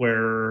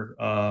software,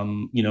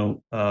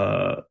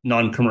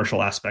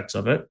 non-commercial aspects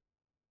of it.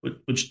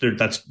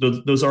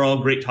 Those are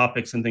all great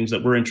topics and things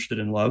that we're interested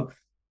in, love.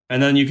 And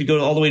then you could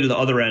go all the way to the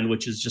other end,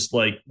 which is just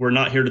we're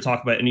not here to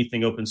talk about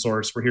anything open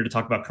source. We're here to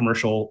talk about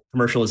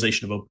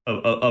commercialization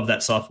of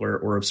that software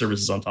or of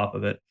services on top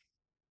of it.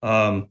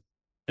 And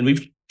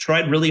we've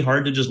tried really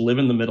hard to just live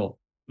in the middle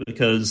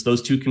because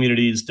those two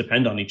communities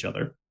depend on each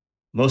other.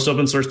 Most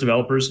open source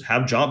developers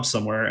have jobs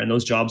somewhere, and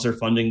those jobs are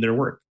funding their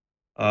work.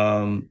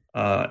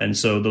 And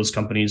so those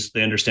companies,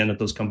 they understand that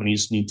those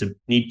companies need to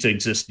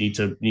exist, need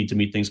to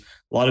meet things.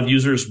 A lot of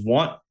users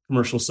want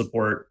commercial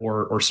support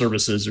or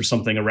services or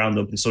something around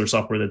the open source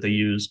software that they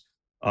use.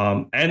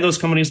 And those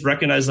companies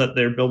recognize that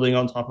they're building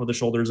on top of the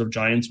shoulders of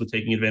giants with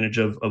taking advantage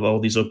of all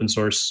these open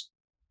source,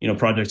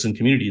 projects and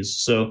communities.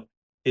 So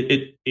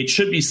it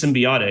should be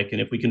symbiotic. And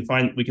if we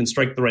can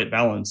strike the right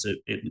balance,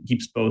 it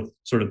keeps both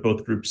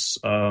groups,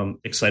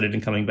 excited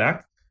and coming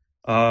back.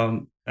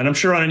 And I'm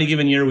sure on any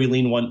given year we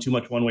lean too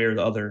much one way or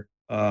the other.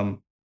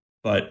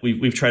 But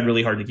we've tried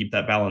really hard to keep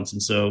that balance.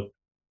 And so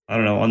I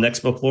don't know, on the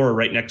expo floor,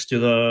 right next to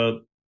the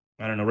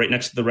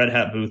Red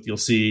Hat booth, you'll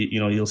see a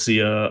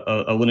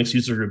Linux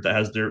user group that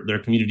has their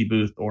community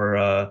booth or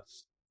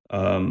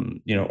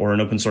or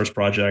an open source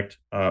project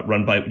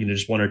run by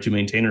just one or two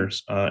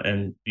maintainers.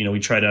 And we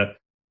try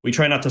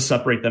not to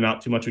separate them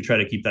out too much. We try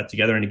to keep that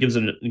together, and it gives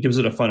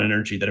it a fun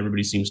energy that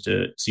everybody seems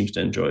to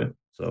enjoy.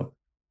 So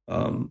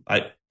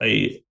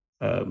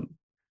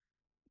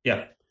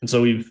and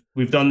so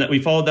we've done that. We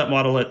followed that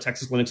model at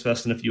Texas Linux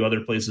Fest and a few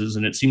other places,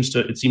 and it seems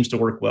to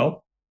work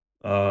well.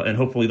 And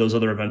hopefully those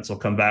other events will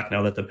come back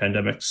now that the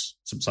pandemic's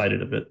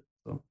subsided a bit.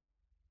 So.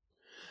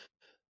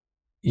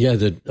 Yeah,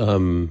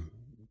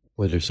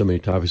 there's so many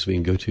topics we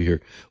can go to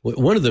here.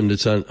 One of them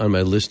that's on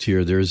my list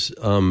here, there's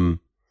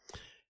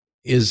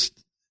is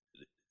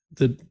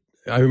the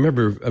I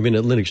remember, at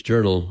Linux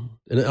Journal,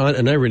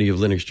 an irony of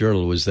Linux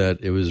Journal was that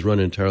it was run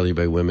entirely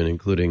by women,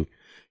 including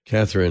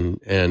Catherine,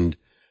 and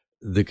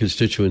the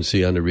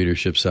constituency on the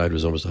readership side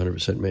was almost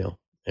 100% male.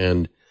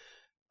 And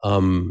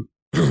I'm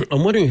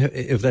wondering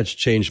if that's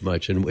changed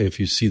much, and if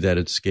you see that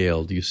at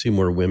scale. Do you see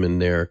more women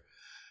there?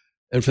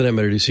 And for that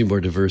matter, do you see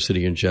more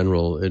diversity in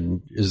general?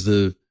 And is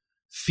the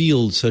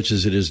field, such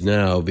as it is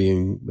now,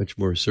 being much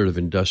more sort of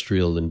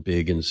industrial and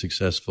big and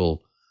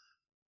successful,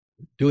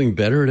 doing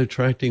better at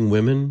attracting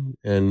women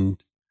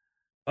and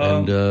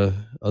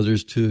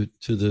others to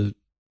the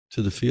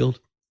field?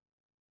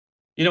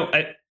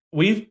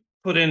 We've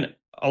put in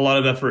a lot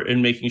of effort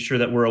in making sure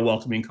that we're a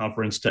welcoming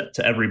conference to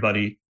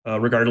everybody,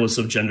 regardless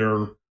of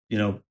gender,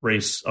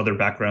 race, other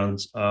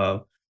backgrounds.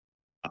 I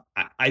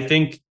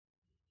think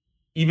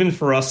even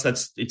for us,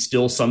 it's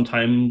still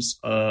sometimes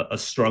a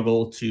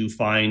struggle to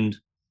find,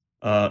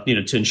 to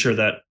ensure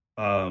that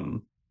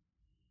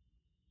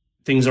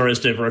things are as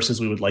diverse as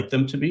we would like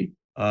them to be.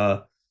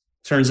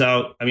 Turns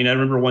out, I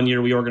remember one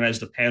year we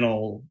organized a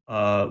panel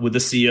with the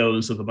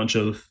CEOs of a bunch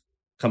of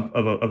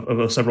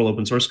several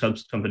open source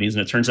companies,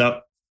 and it turns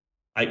out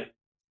I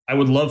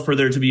would love for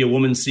there to be a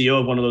woman CEO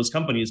of one of those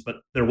companies, but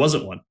there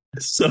wasn't one.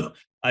 So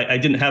I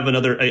didn't have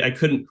I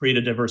couldn't create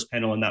a diverse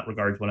panel in that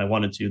regard when I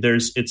wanted to.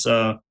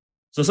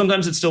 So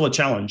sometimes it's still a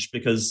challenge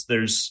because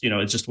there's,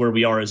 it's just where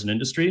we are as an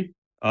industry.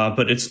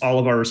 But it's all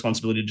of our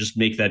responsibility to just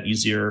make that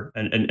easier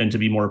and to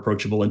be more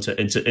approachable and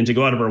to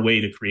go out of our way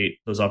to create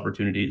those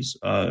opportunities.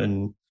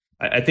 And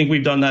I think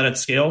we've done that at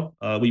scale.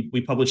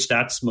 We publish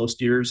stats most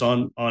years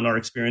on our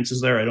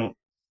experiences there.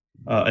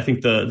 I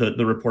think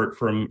the report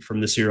from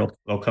this year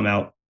will come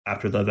out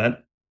after the event.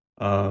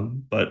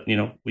 But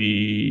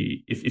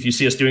if you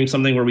see us doing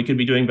something where we could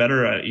be doing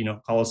better,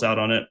 call us out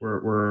on it.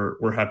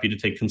 We're happy to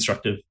take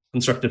constructive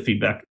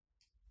feedback.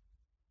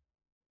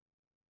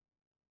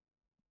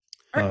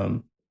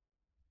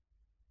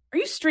 Are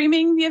you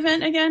streaming the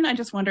event again? I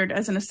just wondered,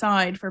 as an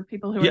aside, for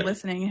people who are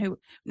listening.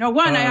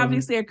 I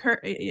obviously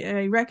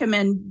I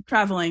recommend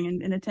traveling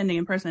and attending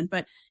in person,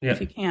 but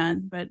if you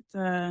can,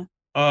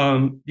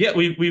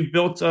 we've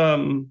built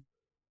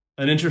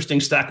an interesting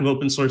stack of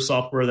open source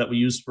software that we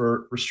use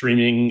for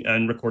streaming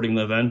and recording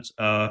the event,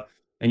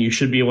 and you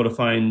should be able to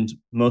find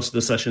most of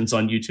the sessions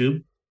on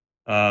YouTube.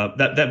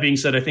 That being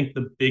said, I think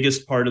the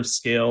biggest part of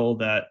scale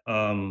that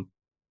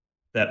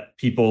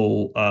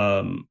people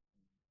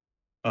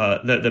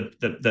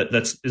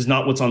that is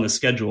not what's on the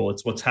schedule.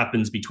 It's what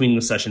happens between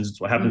the sessions.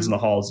 It's what happens in the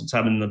halls. It's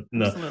happening in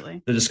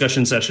the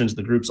discussion sessions,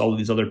 the groups, all of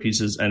these other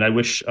pieces. And I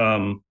wish,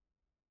 I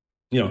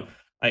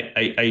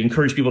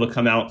encourage people to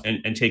come out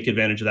and take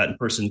advantage of that in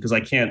person, because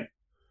I can't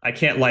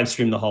live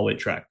stream the hallway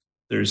track.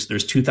 There's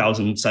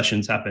 2,000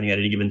 sessions happening at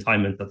any given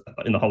time in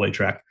the hallway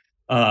track.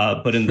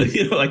 But in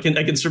the, I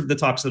can serve the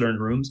talks that are in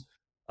rooms.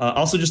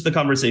 Also, just the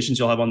conversations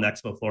you'll have on the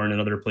expo floor and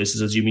in other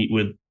places as you meet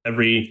with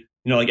every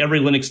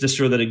Linux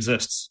distro that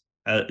exists,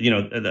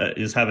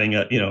 is having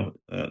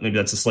maybe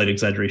that's a slight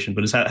exaggeration,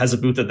 but has a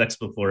booth at the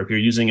expo floor. If you're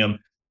using them,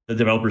 the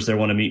developers there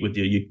want to meet with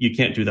you. You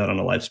can't do that on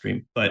a live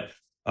stream, but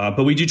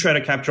we do try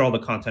to capture all the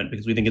content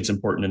because we think it's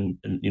important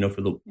and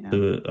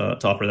to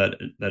offer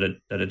that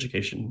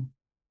education.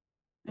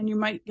 And you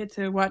might get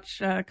to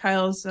watch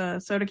Kyle's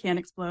soda can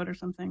explode or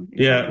something.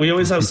 Yeah, we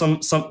always have some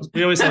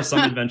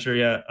adventure.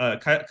 Yeah,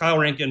 Kyle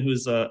Rankin,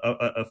 who's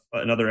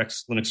another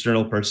ex-Linux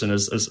Journal person,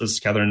 as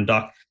Catherine and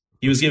Doc,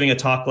 he was giving a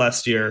talk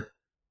last year,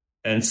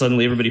 and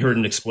suddenly everybody heard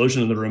an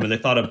explosion in the room, and they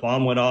thought a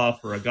bomb went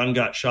off or a gun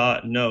got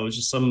shot. No, it was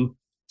just some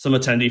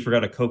attendee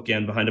forgot a Coke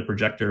can behind a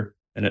projector,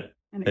 and it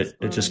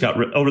just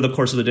got over the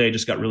course of the day,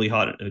 just got really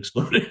hot and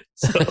exploded.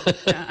 So.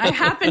 Yeah, I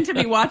happened to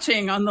be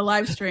watching on the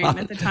live stream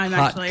at the time,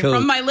 actually,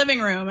 from my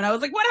living room, and I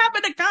was like, "What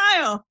happened to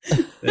Kyle?"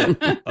 It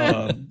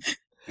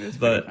was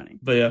pretty funny.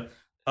 But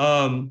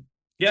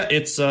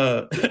it's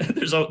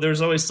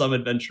there's always some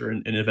adventure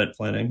in event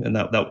planning, and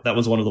that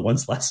was one of the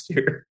ones last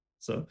year.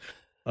 So.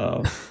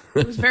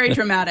 It was very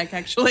dramatic,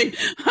 actually,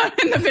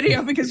 in the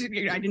video, because I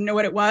didn't know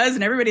what it was,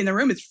 and everybody in the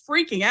room is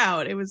freaking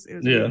out. It was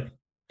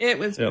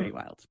pretty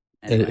wild.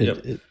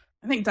 Anyway,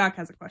 I think Doc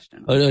has a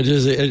question. Oh no,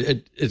 just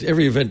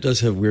every event does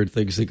have weird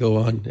things that go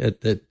on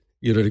that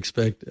you don't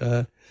expect.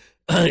 I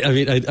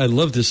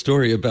love this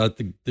story about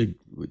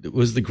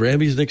was the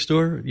Grammys next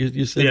door.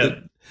 You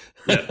said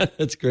that?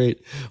 That's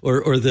great.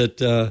 Or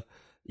that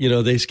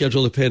they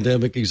scheduled a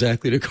pandemic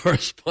exactly to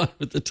correspond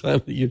with the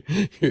time that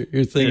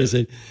your thing is.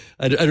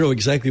 I don't know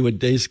exactly what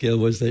day scale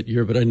was that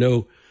year, but I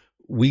know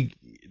New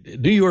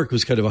York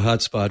was kind of a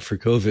hot spot for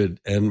COVID,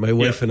 and my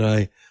wife and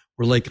I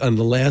were like on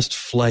the last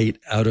flight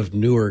out of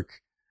Newark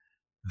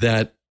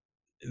that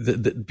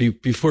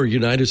before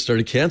United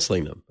started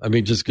canceling them. I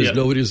mean, just because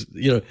nobody was,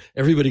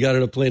 everybody got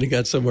on a plane and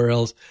got somewhere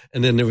else,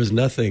 and then there was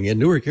nothing. And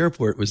Newark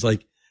Airport was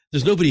like,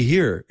 there's nobody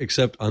here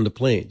except on the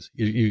planes.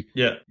 You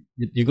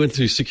went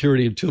through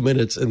security in 2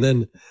 minutes, and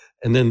then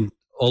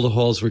all the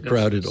halls were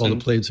crowded, all the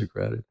planes were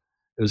crowded.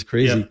 It was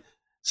crazy.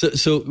 Yeah.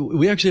 So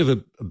we actually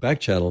have a back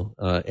channel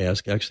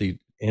ask. Actually,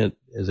 Ant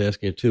is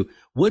asking it too.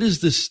 What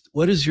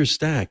is your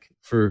stack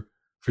for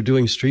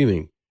doing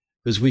streaming?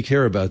 because we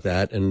care about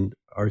that, and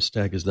our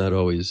stack is not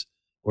always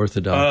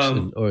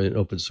orthodox or in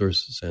open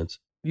source sense.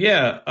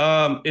 Yeah,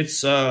 it's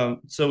so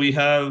we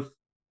have,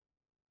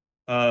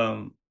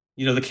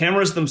 the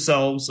cameras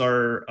themselves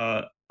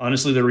are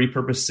honestly they're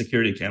repurposed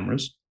security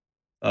cameras,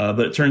 but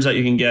it turns out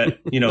you can get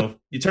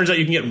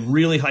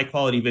really high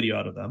quality video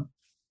out of them.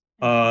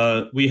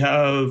 We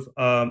have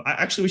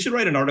we should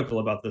write an article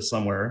about this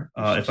somewhere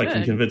if I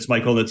can convince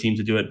Michael and the team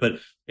to do it. But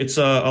it's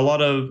a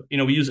lot of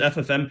we use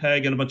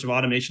FFmpeg and a bunch of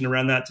automation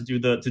around that to do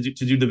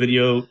the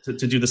video to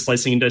do the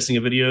slicing and dicing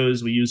of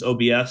videos. We use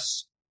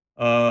OBS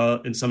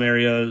in some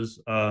areas.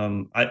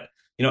 I'll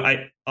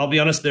be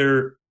honest.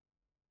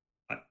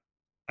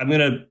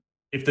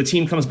 If the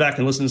team comes back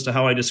and listens to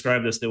how I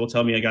describe this, they will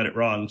tell me I got it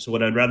wrong. So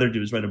what I'd rather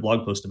do is write a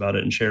blog post about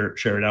it and share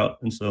it out.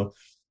 And so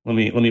let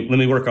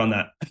me work on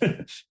that.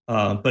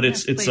 But in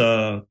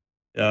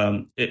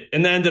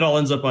the end, it all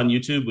ends up on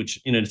YouTube, which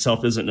in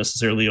itself isn't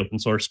necessarily open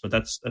source, but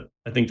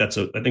I think that's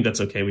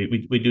okay.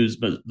 We do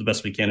the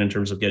best we can in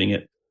terms of getting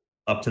it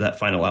up to that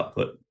final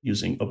output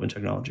using open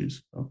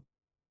technologies. So,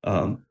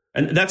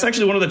 and that's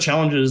actually one of the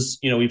challenges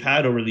we've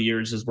had over the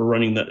years as we're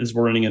running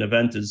an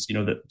event is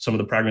that some of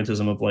the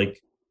pragmatism of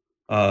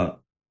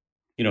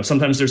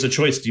sometimes there's a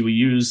choice. Do we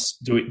use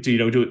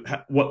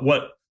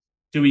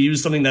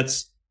something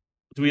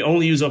do we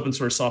only use open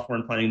source software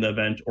in planning the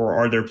event, or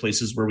are there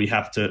places where we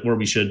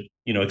should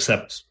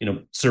accept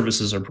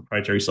services or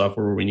proprietary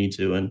software where we need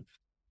to? And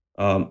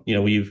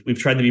we've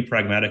tried to be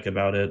pragmatic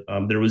about it.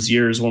 There was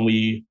years when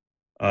we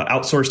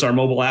outsourced our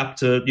mobile app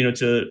to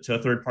a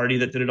third party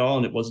that did it all,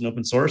 and it wasn't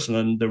open source. And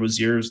then there's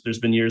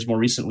been years more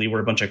recently where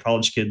a bunch of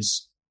college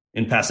kids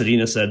in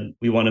Pasadena said,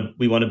 we want to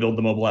build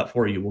the mobile app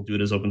for you. We'll do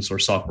it as open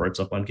source software. It's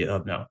up on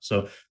GitHub now.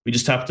 So we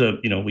just have to,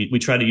 we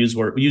try to use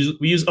we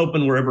use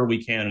open wherever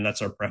we can, and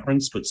that's our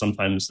preference. But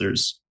sometimes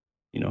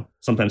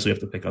sometimes we have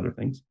to pick other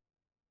things.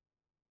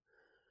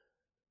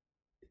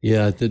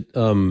 Yeah.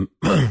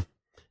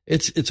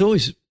 It's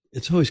always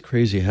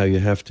crazy how you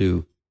have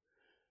to,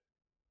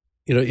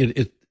 I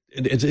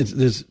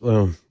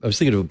was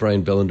thinking of what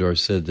Brian Bellendorf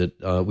said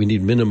that we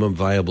need minimum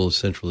viable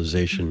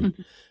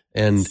centralization.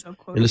 And so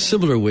in a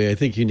similar way, I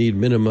think you need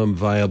minimum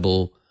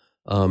viable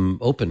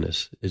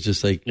openness. It's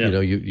just like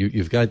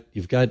you've got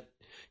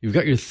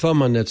your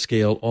thumb on that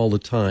scale all the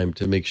time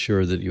to make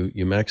sure that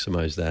you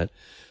maximize that.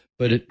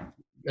 But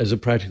as a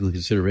practical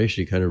consideration,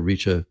 you kind of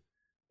reach a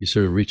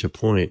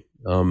point.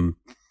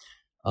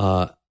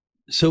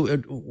 So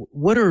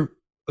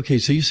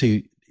you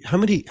say how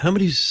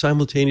many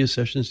simultaneous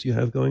sessions do you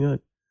have going on?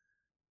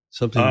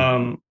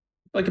 Something.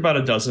 Like about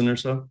a dozen or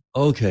so.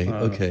 Okay.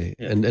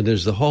 Yeah. And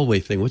there's the hallway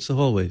thing. What's the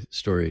hallway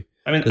story?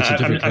 That's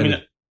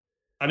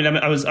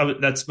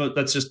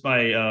just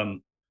my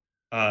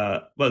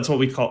that's what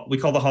we call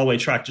the hallway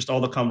track. Just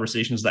all the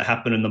conversations that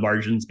happen in the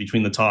margins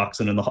between the talks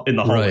and in the hallway.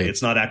 Right.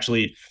 It's not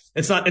actually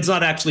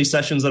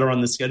sessions that are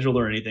on the schedule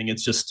or anything.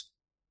 It's just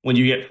when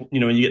you get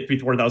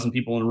 3,000-4,000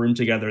 people in a room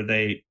together,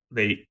 they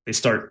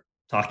start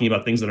talking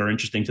about things that are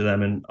interesting to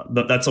them, and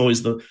that's some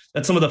of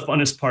the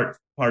funnest part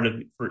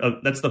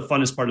that's the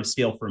funnest part of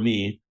Scale for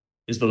me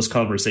is those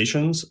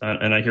conversations,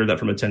 and I hear that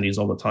from attendees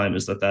all the time.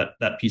 Is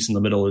that piece in the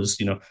middle is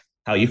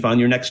how you found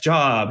your next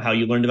job, how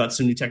you learned about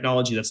some new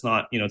technology that's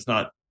not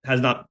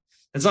has not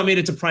made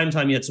it to prime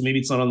time yet, so maybe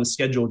it's not on the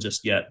schedule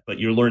just yet, but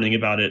you're learning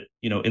about it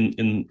in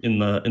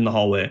the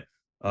hallway,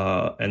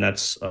 and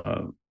that's.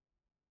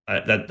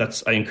 I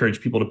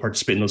encourage people to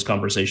participate in those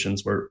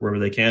conversations wherever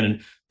they can.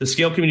 And the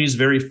Scale community is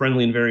very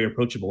friendly and very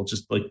approachable. It's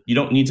just like, you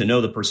don't need to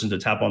know the person to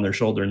tap on their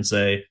shoulder and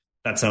say,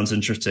 that sounds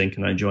interesting.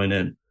 Can I join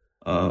in?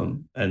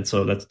 And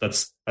so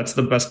that's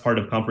the best part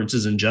of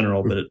conferences in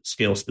general, but at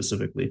Scale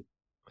specifically.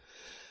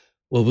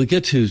 Well, we'll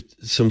get to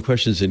some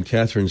questions in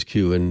Catherine's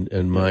queue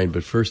and mine,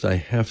 but first I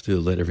have to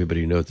let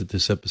everybody know that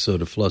this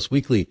episode of Floss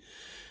Weekly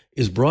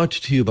is brought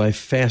to you by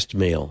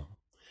Fastmail.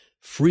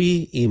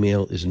 Free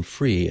email isn't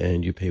free,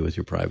 and you pay with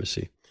your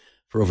privacy.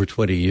 For over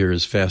 20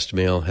 years,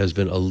 Fastmail has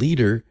been a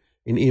leader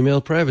in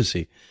email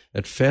privacy.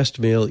 At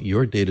Fastmail,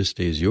 your data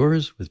stays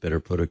yours with better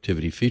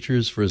productivity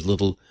features for as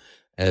little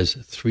as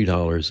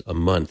 $3 a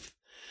month.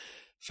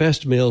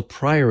 Fastmail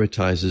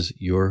prioritizes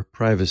your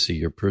privacy.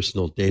 Your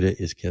personal data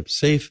is kept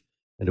safe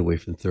and away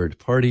from third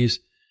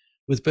parties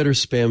with better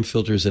spam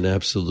filters and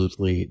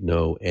absolutely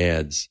no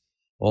ads.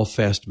 All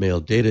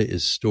Fastmail data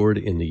is stored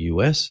in the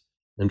U.S.,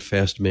 and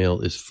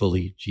Fastmail is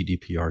fully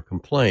GDPR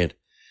compliant.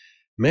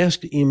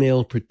 Masked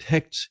email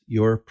protects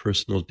your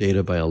personal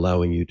data by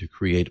allowing you to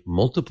create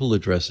multiple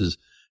addresses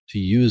to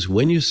use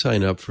when you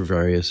sign up for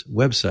various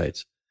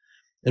websites.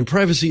 And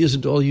privacy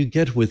isn't all you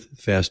get with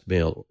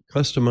Fastmail.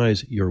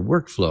 Customize your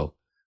workflow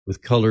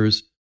with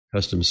colors,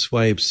 custom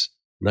swipes,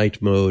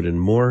 night mode,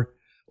 and more.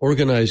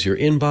 Organize your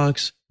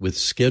inbox with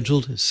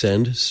scheduled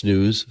send,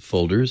 snooze,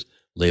 folders,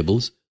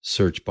 labels,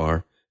 search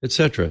bar,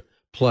 etc.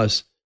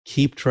 Plus,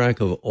 keep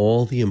track of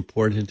all the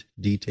important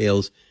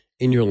details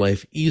in your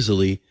life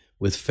easily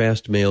with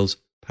Fastmail's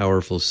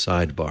powerful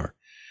sidebar.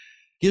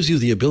 Gives you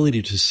the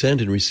ability to send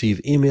and receive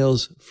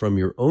emails from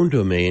your own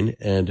domain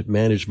and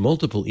manage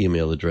multiple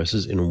email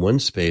addresses in one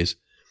space,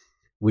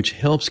 which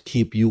helps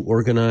keep you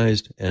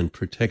organized and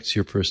protects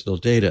your personal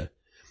data.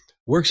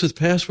 Works with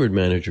password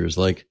managers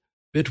like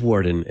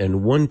Bitwarden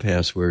and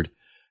 1Password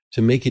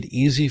to make it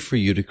easy for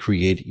you to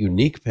create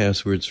unique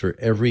passwords for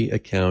every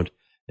account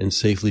and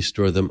safely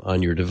store them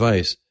on your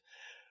device.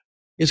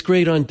 It's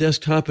great on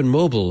desktop and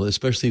mobile,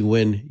 especially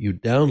when you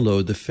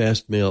download the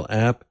Fastmail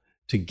app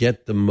to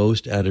get the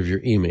most out of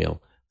your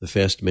email. The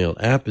Fastmail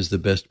app is the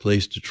best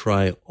place to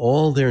try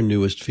all their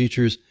newest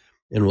features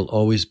and will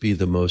always be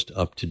the most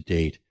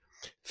up-to-date.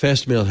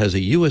 Fastmail has a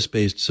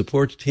US-based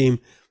support team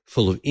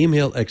full of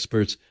email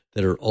experts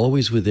that are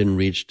always within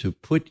reach to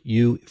put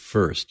you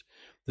first.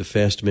 The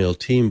Fastmail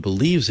team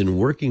believes in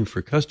working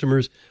for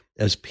customers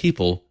as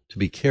people to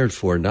be cared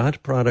for,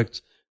 not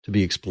products to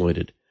be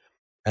exploited.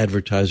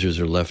 Advertisers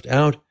are left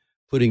out,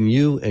 putting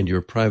you and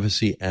your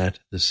privacy at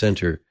the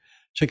center.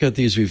 Check out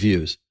these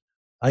reviews.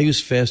 I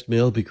use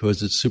Fastmail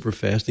because it's super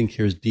fast and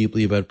cares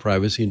deeply about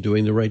privacy and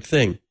doing the right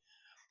thing.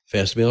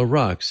 Fastmail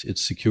rocks.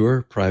 It's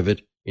secure,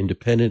 private,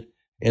 independent,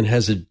 and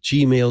has a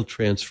Gmail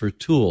transfer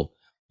tool.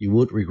 You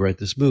won't regret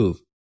this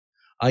move.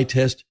 I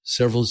test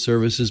several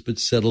services but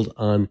settled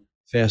on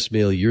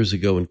Fastmail years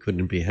ago and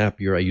couldn't be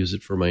happier. I use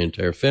it for my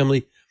entire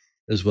family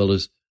as well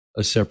as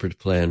a separate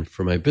plan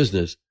for my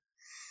business.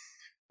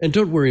 And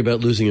don't worry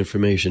about losing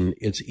information.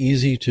 It's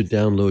easy to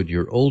download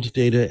your old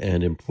data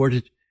and import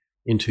it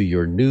into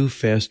your new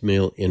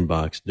Fastmail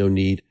inbox. No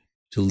need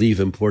to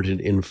leave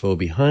important info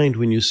behind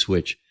when you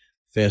switch.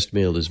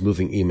 Fastmail is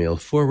moving email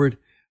forward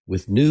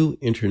with new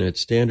internet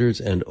standards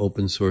and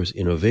open source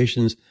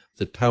innovations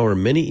that power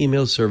many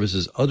email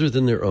services other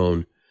than their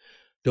own.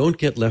 Don't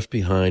get left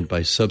behind by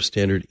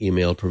substandard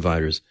email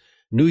providers.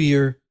 New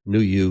year,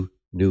 new you,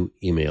 new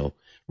email.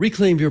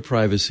 Reclaim your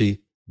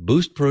privacy,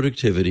 boost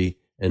productivity,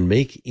 and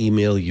make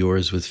email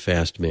yours with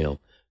Fastmail.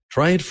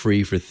 Try it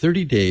free for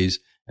 30 days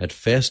at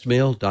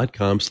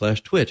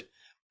fastmail.com/twit.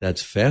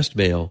 That's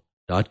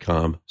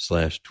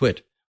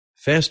fastmail.com/twit.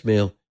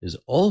 Fastmail is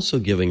also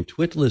giving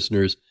Twit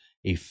listeners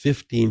a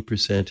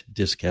 15%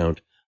 discount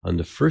on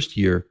the first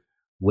year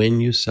when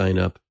you sign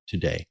up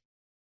today.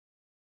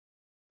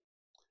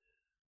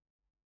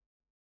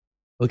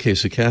 Okay,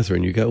 so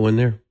Catherine, you got one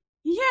there?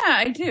 Yeah,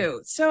 I do.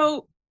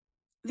 So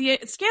the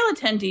Scale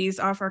attendees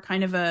offer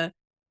kind of an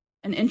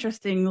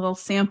interesting little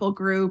sample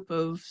group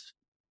of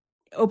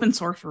open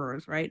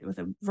sorcerers, right, with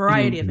a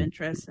variety of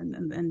interests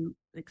and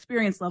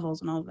experience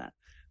levels and all of that.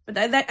 But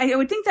that I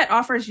would think that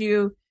offers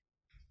you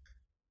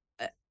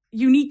a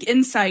unique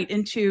insight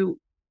into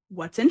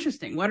what's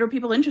interesting. What are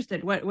people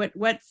interested? What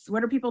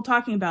are people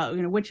talking about?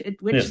 You know, which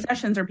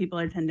sessions are people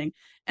attending?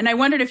 And I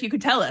wondered if you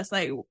could tell us,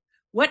 like,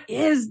 what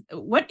is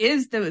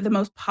the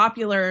most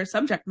popular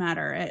subject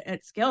matter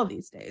at Scale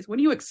these days? What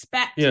do you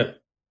expect?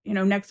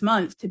 Next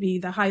month to be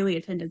the highly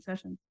attended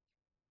session.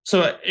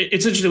 So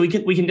it's interesting.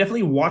 We can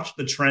definitely watch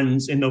the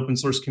trends in the open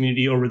source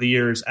community over the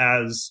years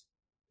as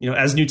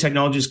new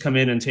technologies come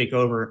in and take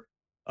over.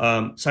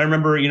 So I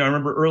remember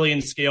early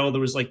in Scale,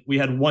 there was we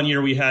had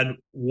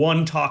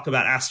one talk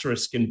about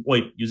Asterisk and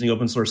VoIP using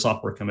open source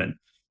software come in.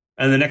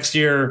 And the next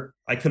year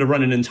I could have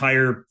run an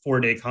entire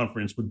 4-day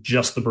conference with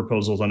just the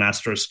proposals on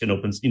Asterisk and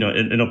open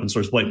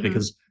source VoIP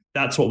because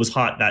that's what was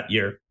hot that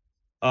year.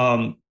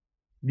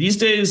 These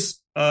days,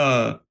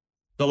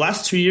 the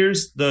last 2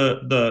 years,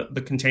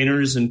 the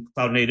containers and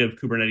cloud native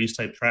Kubernetes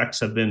type tracks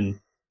have been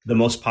the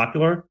most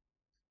popular.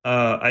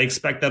 I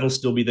expect that'll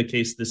still be the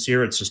case this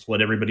year. It's just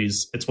what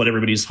everybody's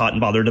hot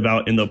and bothered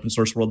about in the open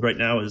source world right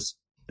now is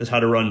how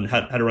to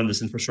run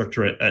this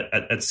infrastructure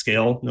at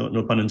scale.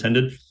 No pun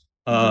intended.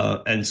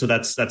 And so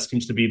that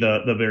seems to be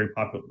the very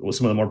popular,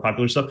 some of the more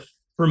popular stuff.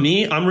 For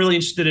me, I'm really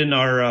interested in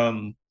our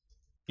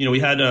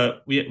we've had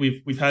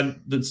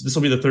this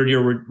will be the third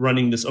year we're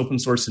running this open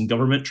source and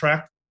government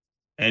track.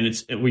 And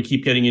we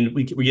keep getting in,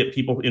 we get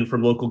people in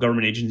from local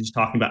government agencies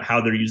talking about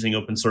how they're using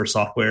open source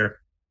software.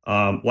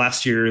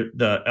 Last year,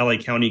 the LA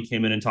County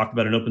came in and talked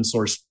about an open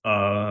source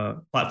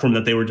platform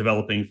that they were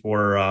developing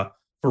for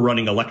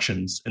running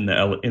elections for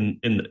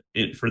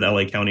the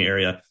LA County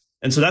area.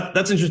 And so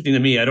that's interesting to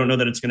me. I don't know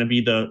that it's going to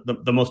be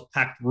the most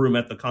packed room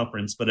at the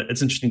conference, but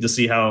it's interesting to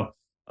see how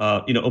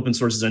open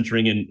source is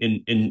entering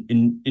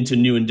into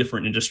new and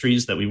different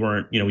industries that we've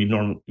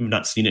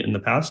not seen it in the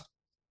past.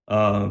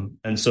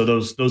 And so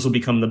those will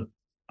become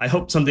I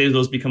hope someday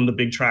those become the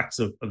big tracks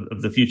of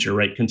the future,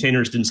 right?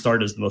 Containers didn't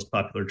start as the most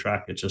popular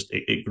track.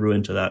 It grew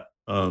into that.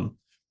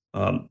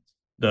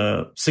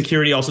 The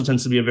security also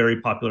tends to be a very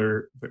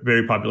popular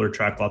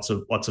track. Lots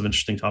of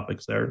interesting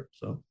topics there.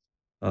 So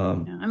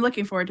I'm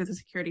looking forward to the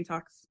security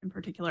talks in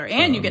particular,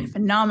 and you get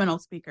phenomenal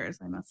speakers,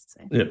 I must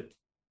say. Yeah.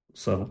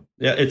 So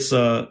yeah, it's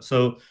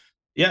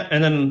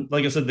and then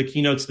like I said, the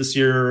keynotes this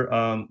year,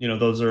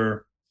 those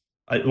are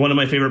one of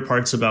my favorite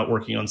parts about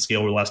working on Scale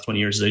over the last 20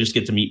 years is I just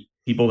get to meet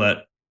people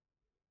that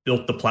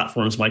built the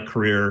platforms my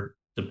career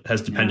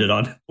has depended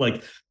on.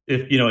 Like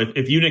if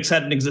Unix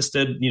hadn't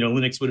existed,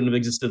 Linux wouldn't have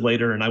existed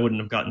later, and I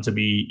wouldn't have gotten to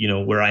be,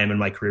 where I am in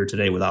my career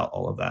today without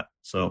all of that.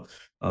 So,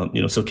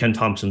 so Ken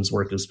Thompson's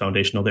work is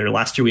foundational there.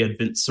 Last year we had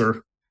Vint Cerf.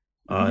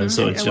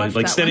 So it's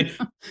like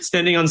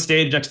standing on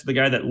stage next to the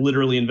guy that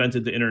literally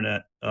invented the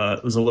internet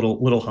was a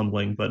little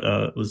humbling,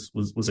 but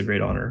was a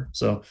great honor.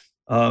 So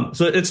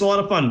it's a lot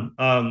of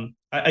fun.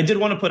 I did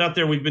want to put out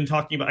there, we've been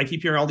talking about, I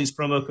keep hearing all these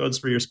promo codes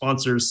for your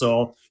sponsors.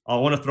 So I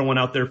want to throw one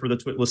out there for the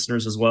TWIT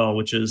listeners as well,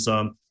 which is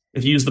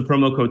if you use the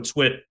promo code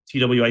TWIT,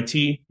 TWIT,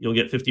 you'll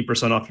get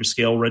 50% off your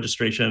scale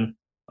registration.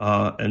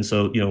 And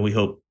so, we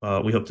hope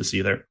to see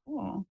you there.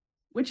 Cool.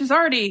 Which is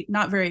already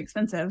not very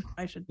expensive.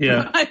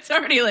 It's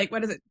already like,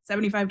 what is it?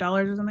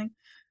 $75 or something?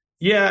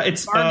 Yeah.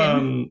 It's,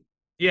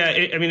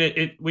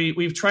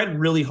 we've tried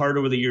really hard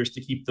over the years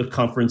to keep the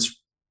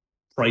conference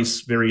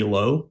price very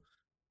low.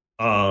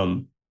 But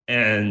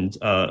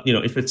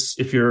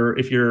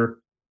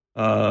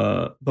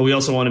we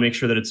also want to make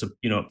sure that it's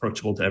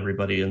approachable to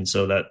everybody, and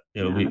so that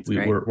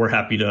we're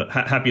happy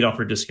to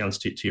offer discounts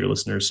to your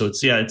listeners. So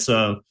it's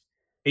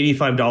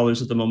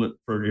 $85 at the moment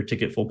for your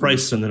ticket full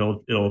price, and then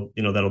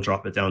that'll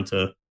drop it down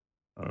to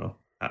I don't know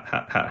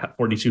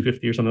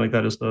 $42.50 or something like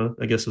that.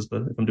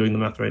 If I'm doing the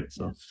math right.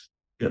 So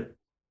yeah.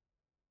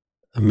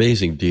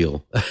 Amazing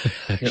deal,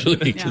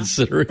 actually,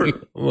 considering,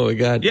 oh my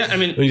God. Yeah, I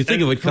mean, when you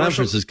think of what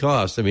conferences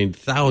cost, I mean,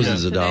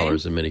 thousands of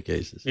dollars in many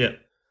cases. Yeah.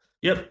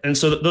 Yep. And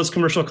so those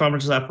commercial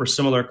conferences have for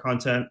similar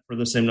content for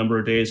the same number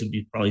of days would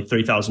be probably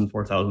 $3,000,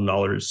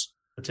 $4,000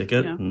 a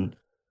ticket. Yeah. And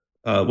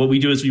what we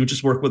do is we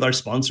just work with our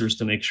sponsors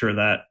to make sure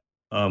that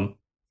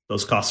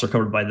those costs are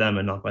covered by them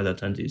and not by the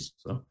attendees.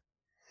 So.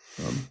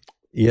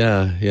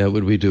 Yeah.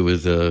 What we do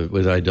with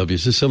IW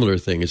is a similar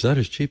thing. It's not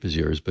as cheap as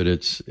yours, but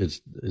it's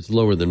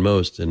lower than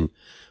most, and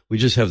we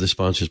just have the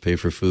sponsors pay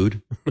for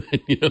food,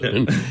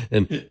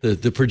 and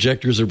the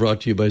projectors are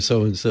brought to you by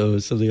so and so.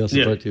 Something else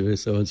is brought to you by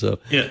so and so.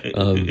 Yeah,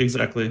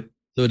 exactly.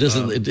 So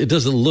it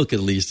doesn't look at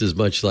least as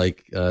much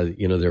like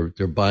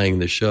they're buying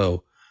the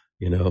show,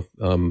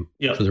 for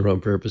their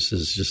own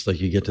purposes. Just like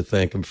you get to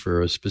thank them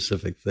for a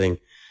specific thing.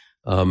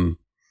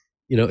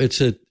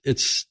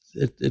 It's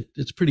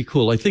pretty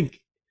cool.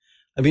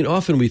 I mean,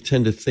 often we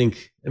tend to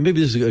think, and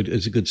maybe this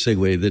is a good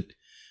segue, that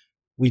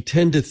we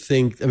tend to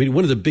think, I mean,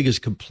 one of the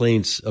biggest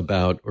complaints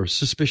about, or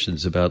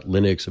suspicions about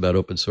Linux, about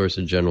open source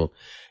in general,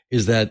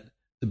 is that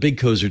the big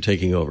co's are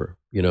taking over.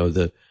 We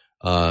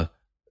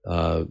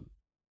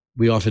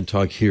often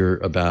talk here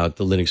about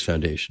the Linux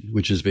Foundation,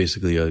 which is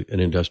basically an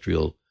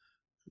industrial.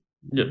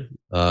 Yeah.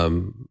 I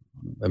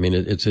mean,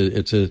 it's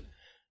a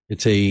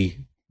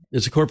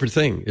corporate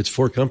thing. It's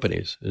for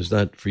companies. It's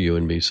not for you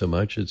and me so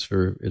much. It's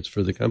for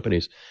the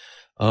companies.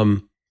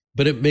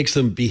 But it makes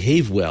them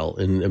behave well.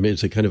 And I mean,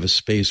 it's a kind of a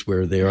space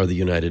where they are the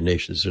United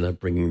Nations. They're not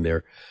bringing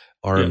their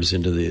arms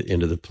into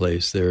the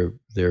place. They're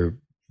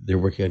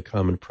working on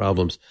common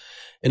problems.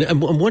 And I'm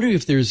wondering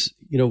if there's,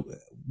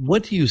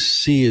 what do you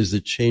see as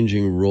the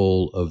changing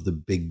role of the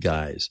big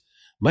guys?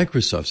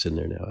 Microsoft's in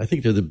there now. I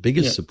think they're the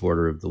biggest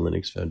supporter of the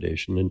Linux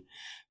Foundation.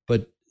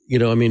 But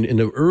in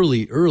the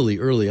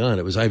early on,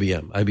 it was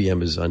IBM.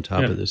 IBM is on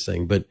top of this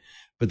thing. But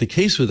the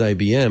case with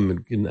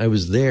IBM, and I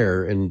was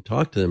there and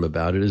talked to them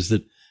about it, is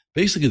that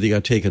basically they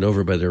got taken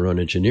over by their own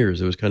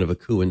engineers. It was kind of a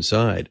coup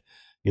inside,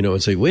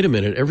 and say, wait a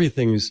minute,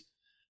 everything's,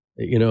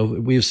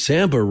 we have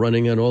Samba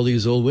running on all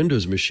these old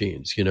Windows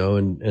machines,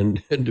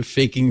 and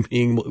faking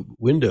being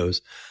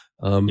Windows.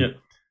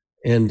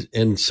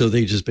 And so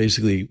they just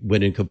basically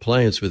went in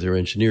compliance with their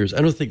engineers.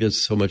 I don't think that's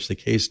so much the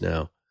case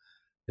now.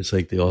 It's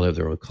like they all have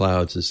their own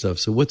clouds and stuff.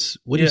 So what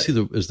do you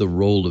see as the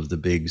role of the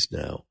bigs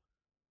now?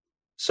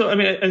 So, I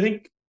mean, I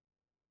think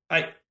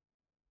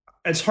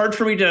it's hard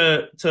for me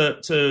to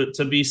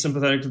be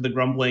sympathetic to the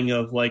grumbling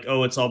of like,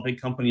 oh, it's all big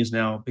companies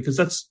now, because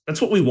that's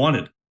what we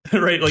wanted,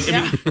 right? Like,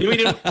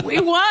 we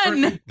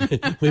won.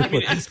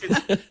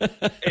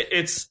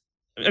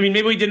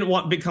 Maybe we didn't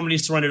want big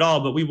companies to run it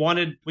all, but we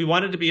wanted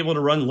to be able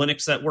to run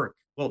Linux at work.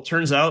 Well, it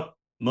turns out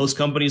most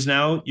companies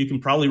now, you can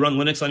probably run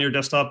Linux on your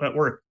desktop at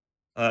work.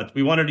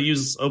 We wanted to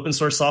use open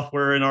source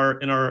software in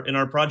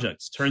our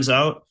projects. Turns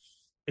out,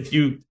 if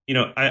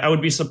I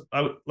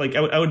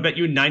would bet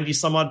you 90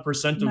 some odd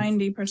percent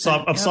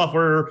of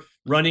software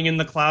running in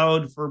the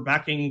cloud for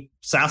backing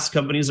SaaS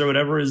companies or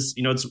whatever is,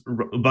 it's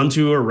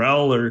Ubuntu or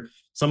RHEL or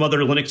some other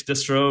Linux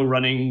distro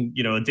running,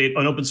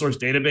 an open source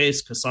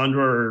database,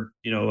 Cassandra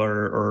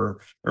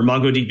or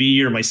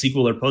MongoDB or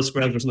MySQL or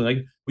Postgres or something like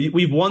that.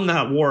 We've won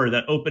that war.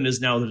 That open is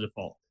now the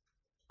default.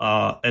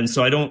 And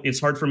so it's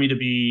hard for me to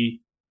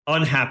be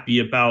unhappy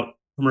about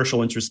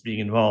commercial interests being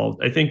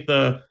involved. I think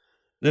the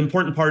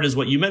important part is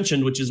what you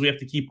mentioned, which is we have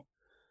to keep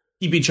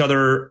each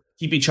other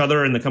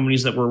and the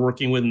companies that we're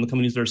working with and the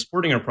companies that are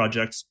supporting our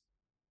projects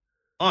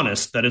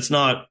honest, that it's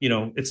not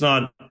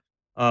the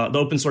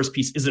open source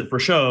piece isn't for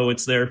show.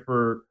 It's there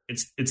for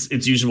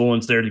it's usable and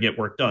it's there to get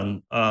work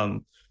done.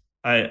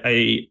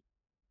 I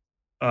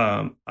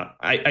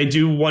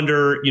do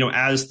wonder,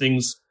 as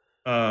things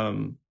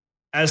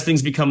as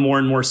things become more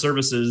and more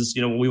services,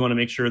 we want to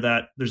make sure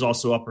that there's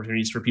also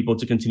opportunities for people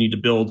to continue to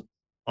build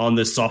on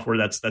this software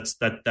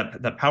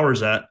that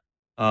powers that.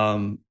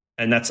 And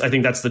I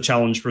think that's the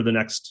challenge for the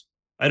next.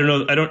 I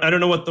don't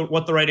know what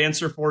the right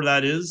answer for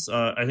that is.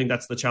 I think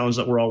that's the challenge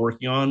that we're all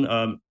working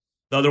on.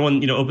 The other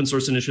one, Open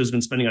Source Initiative has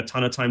been spending a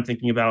ton of time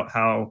thinking about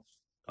how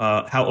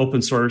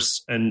open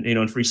source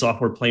and free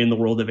software play in the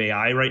world of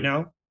AI right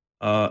now.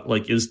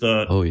 Is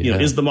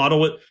the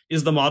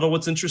model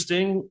what's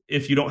interesting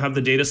if you don't have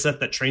the data set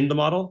that trained the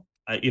model,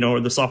 or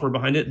the software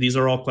behind it? These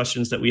are all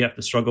questions that we have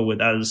to struggle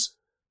with as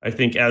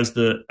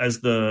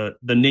the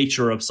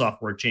nature of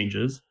software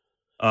changes.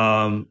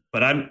 But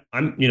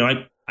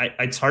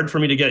it's hard for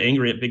me to get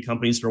angry at big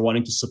companies for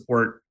wanting to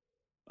support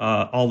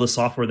all the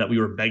software that we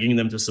were begging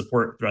them to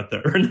support throughout the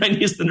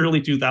 90s and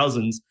early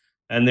 2000s.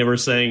 And they were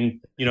saying,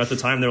 at the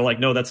time, they were like,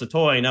 no, that's a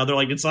toy. Now they're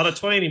like, it's not a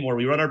toy anymore.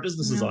 We run our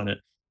businesses on it.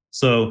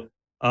 So,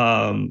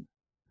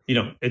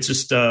 it's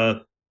just,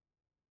 I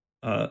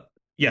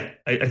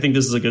think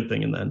this is a good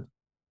thing in the end.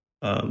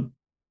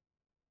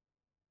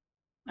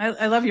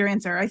 I love your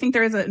answer. I think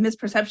there is a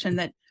misperception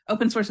that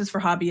open source is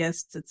for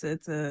hobbyists.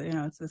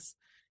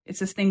 It's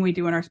this thing we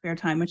do in our spare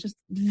time, which is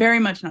very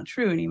much not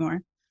true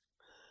anymore.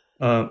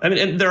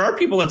 And there are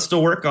people that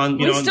still work on,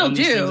 we still on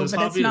do, these things as but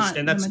hobbies, it's not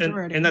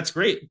and that's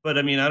great. But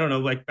I mean, I don't know,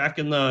 like back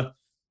in the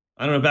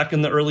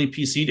early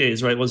PC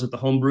days, right? Was it the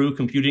homebrew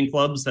computing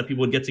clubs that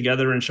people would get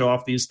together and show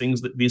off these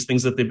things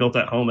that they built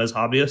at home as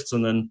hobbyists?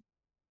 And then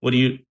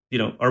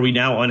are we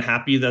now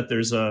unhappy that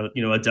there's a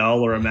Dell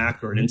or a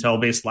Mac or an Intel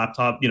based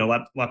laptop,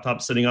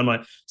 laptop sitting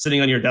on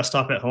your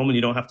desktop at home and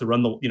you don't have to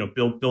run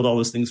build all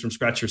those things from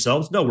scratch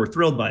yourselves? No, we're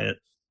thrilled by it.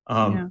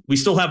 We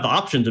still have the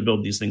option to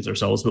build these things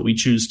ourselves, but we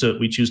choose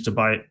to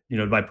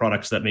buy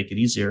products that make it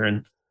easier.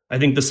 And I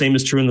think the same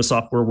is true in the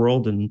software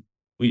world. And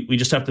we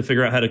just have to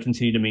figure out how to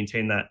continue to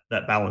maintain that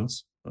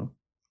balance. So.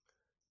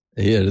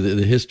 Yeah,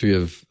 the history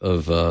of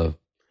the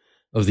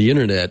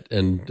internet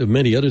and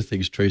many other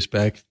things trace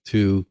back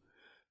to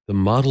the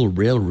Model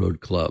Railroad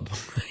Club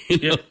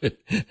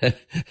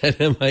at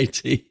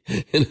MIT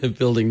in a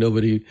building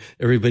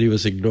everybody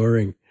was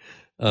ignoring.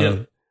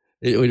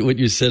 What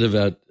you said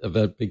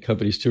about big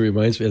companies too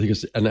reminds me, I think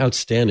it's an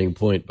outstanding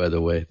point, by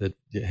the way, that,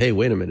 hey,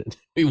 wait a minute,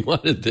 we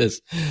wanted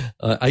this.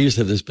 I used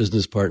to have this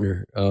business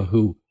partner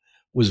who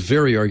was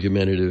very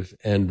argumentative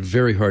and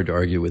very hard to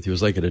argue with. He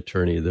was like an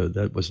attorney, though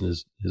that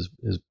wasn't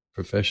his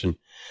profession.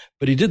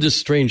 But he did this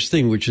strange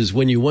thing, which is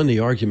when you won the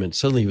argument,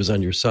 suddenly he was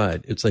on your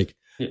side. It's like,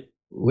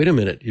 wait a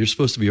minute, you're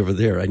supposed to be over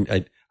there.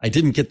 I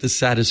didn't get the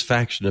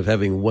satisfaction of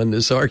having won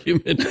this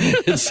argument.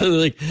 It's sort of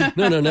like,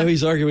 no, now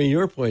he's arguing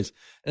your points.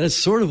 And it's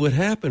sort of what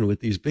happened with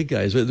these big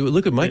guys.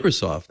 Look at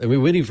Microsoft. And we're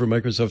waiting for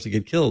Microsoft to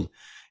get killed.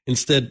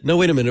 Instead, no,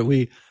 wait a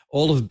minute.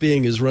 All of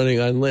Bing is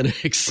running on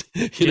Linux.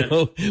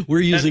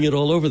 We're using it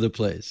all over the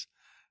place.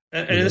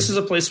 And this is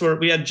a place where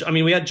we had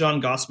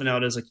John Gossman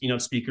out as a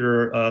keynote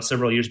speaker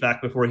several years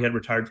back before he had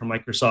retired from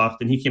Microsoft.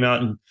 And he came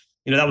out and,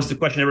 that was the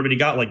question everybody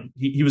got. Like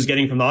he was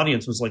getting from the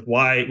audience was like,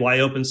 why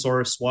open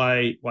source?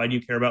 Why do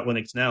you care about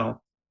Linux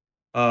now?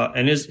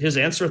 And his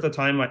answer at the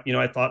time,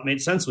 I thought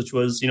made sense, which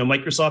was,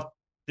 Microsoft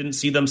didn't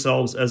see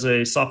themselves as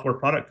a software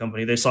product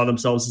company. They saw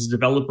themselves as a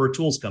developer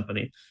tools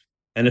company.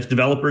 And if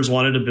developers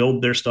wanted to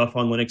build their stuff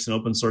on Linux and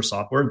open source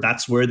software,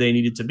 that's where they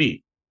needed to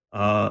be.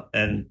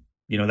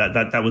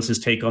 That was his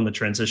take on the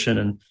transition.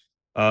 And,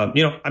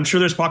 I'm sure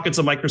there's pockets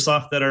of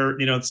Microsoft that are,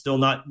 still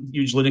not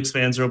huge Linux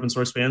fans or open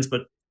source fans,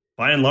 but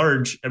by and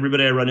large,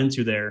 everybody I run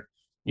into there,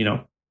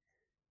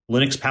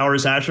 Linux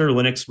powers Azure.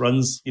 Linux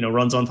runs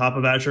on top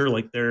of Azure.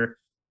 Like they're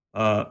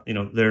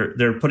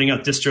putting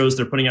out distros,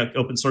 they're putting out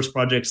open source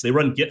projects. They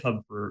run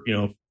GitHub for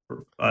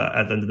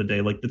at the end of the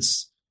day. Like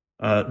it's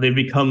they've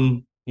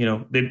become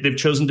they've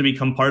chosen to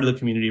become part of the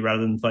community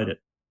rather than fight it.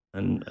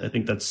 And I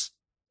think that's.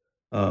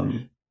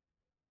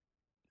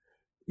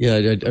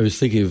 Yeah, I was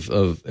thinking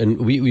of and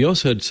we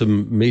also had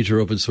some major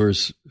open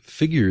source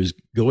figures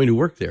going to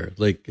work there,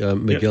 like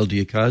Miguel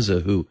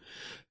Diacaza, who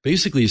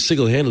basically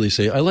single-handedly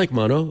say, I like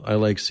Mono, I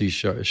like C#,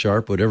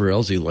 whatever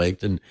else he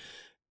liked, and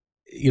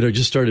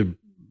just started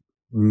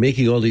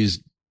making all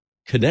these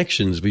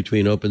connections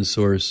between open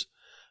source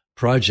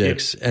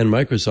projects and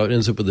Microsoft.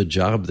 Ends up with a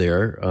job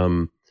there.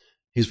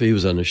 He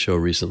was on the show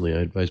recently. I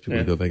advise people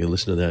to go back and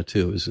listen to that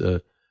too. It was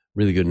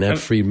really good. Nat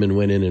Friedman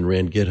went in and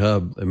ran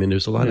GitHub. I mean,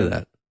 there's a lot of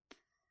that.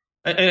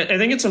 I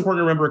think it's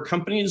important to remember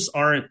companies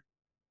aren't,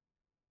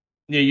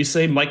 you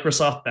say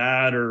Microsoft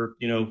bad or,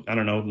 I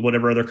don't know,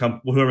 whoever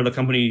the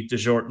company du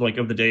jour, like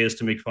of the day is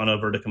to make fun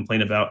of or to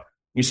complain about.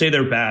 You say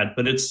they're bad,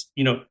 but it's,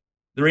 the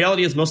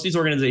reality is most of these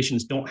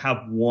organizations don't have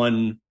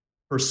one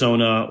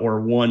persona or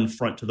one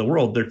front to the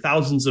world. They're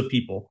thousands of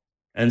people.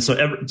 And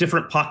so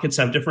different pockets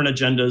have different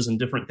agendas and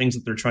different things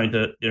that they're trying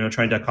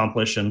to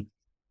accomplish. And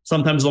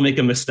sometimes they'll make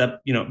a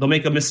misstep,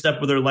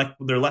 with their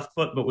left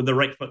foot, but with their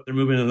right foot, they're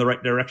moving in the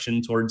right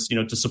direction towards,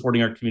 to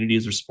supporting our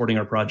communities or supporting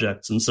our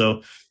projects. And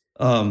so,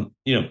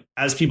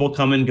 as people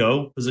come and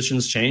go,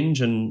 positions change,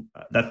 and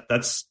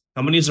that's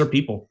companies are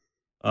people.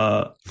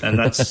 And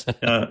that's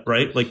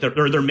right. Like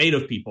they're made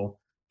of people.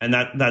 And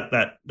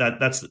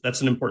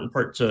that's an important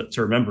part to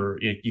remember.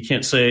 You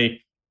can't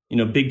say,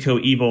 big co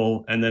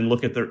evil and then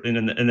look at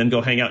and then go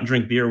hang out and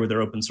drink beer with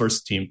their open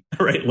source team,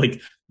 right?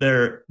 Like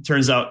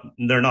turns out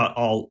they're not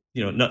all,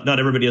 not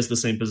everybody has the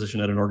same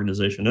position at an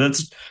organization. And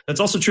that's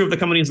also true of the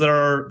companies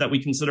that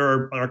we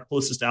consider our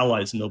closest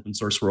allies in the open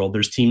source world.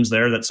 There's teams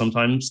there that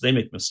sometimes they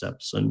make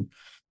missteps, and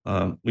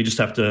we just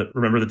have to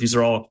remember that these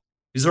are all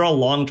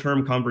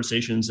long-term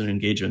conversations and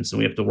engagements, and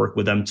we have to work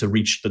with them to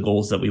reach the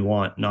goals that we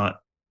want,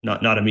 not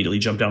immediately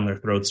jump down their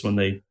throats when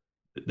they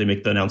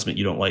make the announcement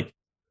you don't like.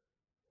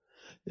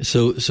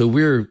 So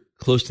we're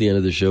close to the end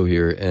of the show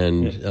here,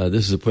 and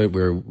this is a point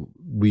where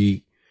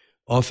we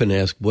often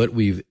ask what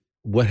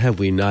have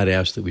we not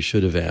asked that we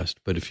should have asked.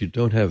 But if you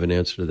don't have an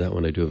answer to that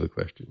one, I do have a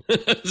question.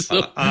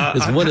 So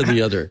it's one or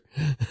the other.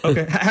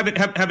 Okay, happy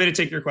to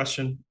take your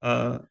question.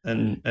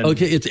 And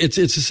okay, it's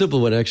a simple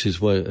one actually.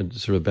 It's one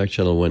sort of back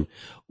channel one.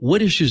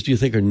 What issues do you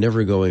think are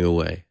never going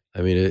away?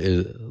 I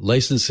mean,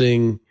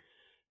 licensing,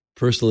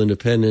 personal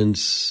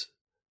independence.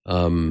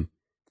 I'm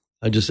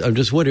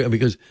just wondering,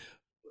 because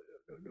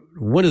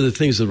one of the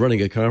things of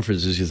running a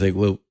conference is you think,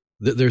 well,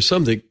 there's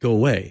some that go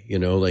away,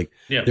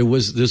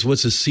 there's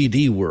what's a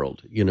CD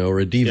world, or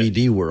a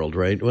DVD world,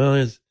 right? Well,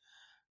 it's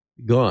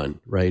gone,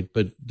 right?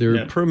 But there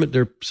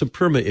are some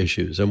perma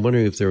issues. I'm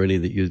wondering if there are any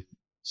that you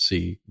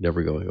see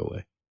never going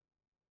away.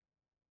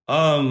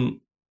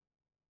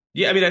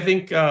 Yeah, I mean, I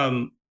think,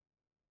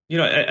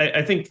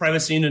 I think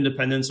privacy and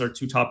independence are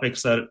two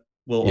topics that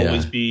will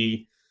always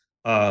be,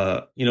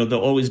 they'll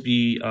always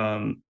be,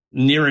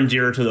 near and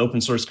dear to the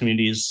open source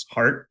community's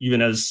heart, even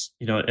as,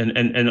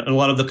 and a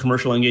lot of the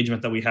commercial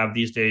engagement that we have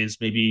these days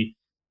maybe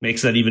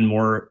makes that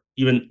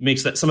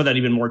some of that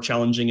even more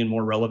challenging and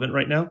more relevant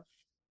right now.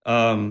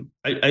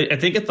 I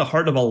think at the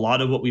heart of a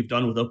lot of what we've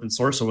done with open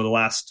source over the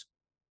last,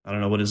 I don't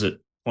know, what is it,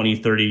 20,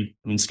 30,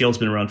 I mean, Scale's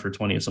been around for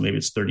 20, so maybe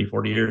it's 30,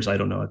 40 years. I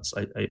don't know.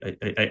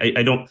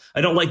 I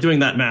don't like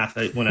doing that math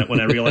when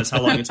I realize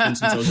how long it's been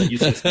since I was at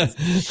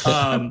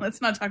UC. Let's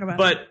not talk about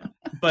it.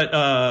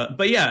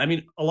 But yeah, I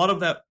mean, a lot of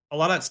that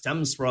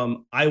stems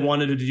from, I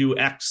wanted to do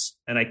X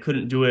and I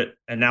couldn't do it.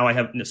 And now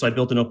so I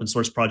built an open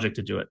source project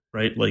to do it,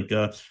 right? Like,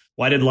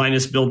 why did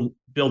Linus build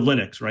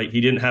Linux, right?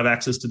 He didn't have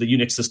access to the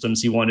Unix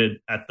systems he wanted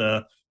at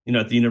the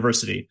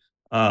university.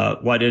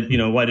 Why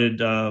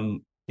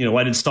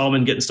did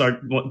Stallman get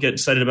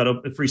excited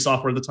about free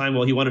software at the time?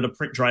 Well, he wanted a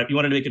print drive. He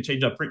wanted to make a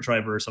change up print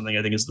driver or something,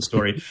 I think is the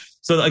story.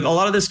 So like a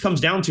lot of this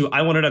comes down to,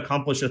 I wanted to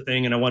accomplish a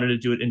thing and I wanted to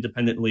do it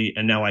independently,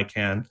 and now I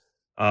can.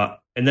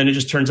 And then it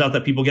just turns out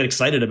that people get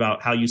excited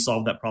about how you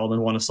solve that problem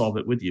and want to solve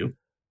it with you.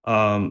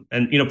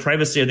 And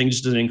privacy, I think,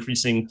 just is an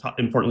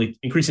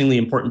increasingly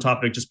important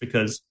topic, just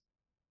because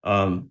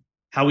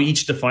how we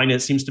each define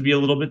it seems to be a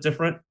little bit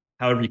different.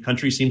 How every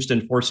country seems to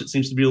enforce it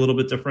seems to be a little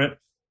bit different.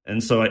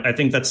 And so I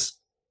think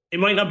it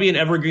might not be an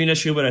evergreen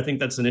issue, but I think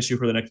that's an issue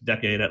for the next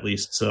decade at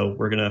least. So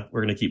we're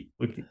gonna keep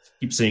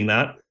seeing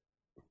that.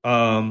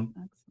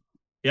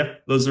 Yeah,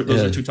 those are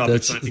two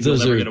topics that I think we'll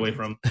never get away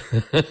from.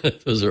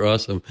 Those are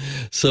awesome.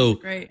 So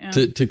great, yeah.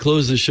 to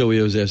close the show, we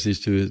always ask these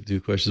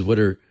two questions. What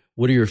are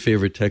your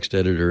favorite text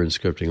editor and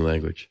scripting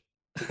language?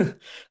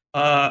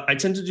 I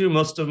tend to do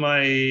most of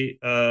my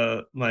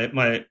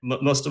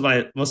most of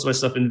my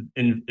stuff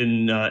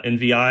in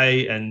VI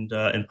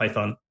and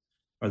Python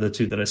are the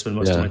two that I spend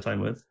most of my time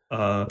with.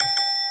 A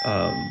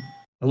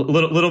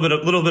little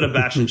bit of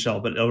Bash and Shell,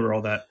 but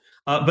overall that.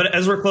 But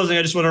as we're closing,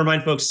 I just want to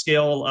remind folks,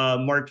 Scale,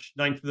 March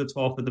 9th through the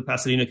 12th at the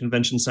Pasadena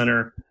Convention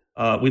Center.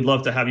 We'd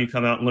love to have you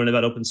come out and learn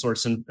about open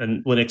source and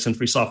Linux and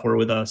free software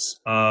with us.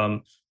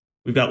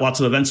 We've got lots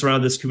of events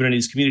around this: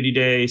 Kubernetes Community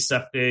Day,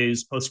 Ceph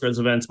Days, Postgres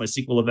events,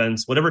 MySQL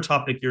events, whatever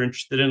topic you're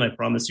interested in. I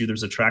promise you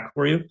there's a track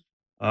for you.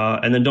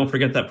 And then don't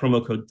forget that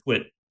promo code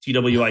TWIT,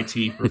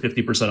 TWIT, for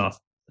 50% off.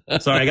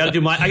 Sorry, I got to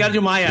do my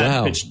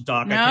ad pitch,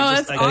 Doc. No,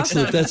 that's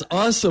awesome. That's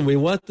awesome. We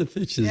want the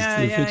pitches.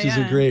 The pitches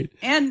are great.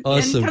 And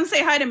come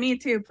say hi to me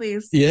too,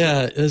 please.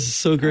 Yeah, this is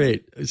so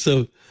great.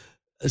 So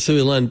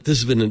Ilan, this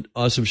has been an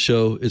awesome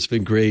show. It's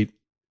been great.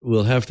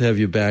 We'll have to have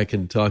you back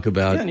and talk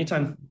about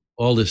anytime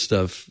all this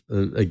stuff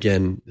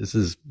again. This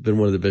has been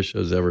one of the best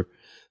shows ever.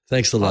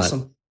 Thanks a lot.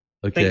 Awesome.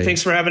 Okay.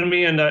 Thanks for having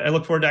me, and I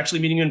look forward to actually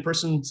meeting you in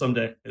person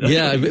someday.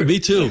 Yeah, me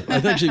too.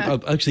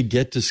 I'll actually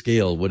get to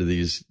Scale one of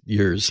these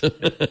years.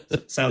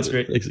 Sounds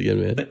great. Thanks again,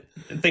 man.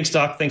 Thanks,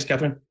 Doc. Thanks,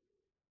 Catherine.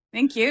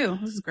 Thank you.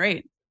 This is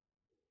great.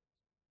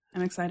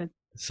 I'm excited.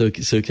 So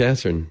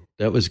Catherine,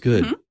 that was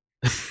good.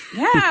 Mm-hmm.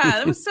 Yeah,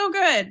 that was so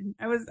good.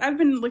 I've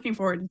been looking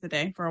forward to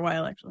today for a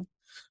while, actually.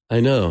 I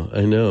know.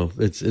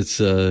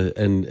 It's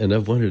and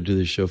I've wanted to do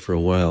this show for a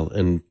while,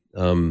 and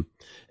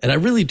I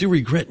really do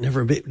regret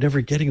never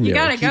getting there. You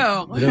gotta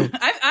go.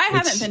 I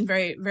haven't been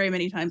very, very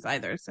many times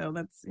either. So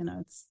that's,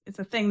 it's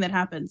a thing that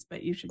happens,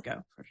 but you should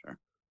go for sure.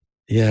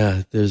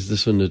 Yeah. There's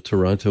this one, the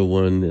Toronto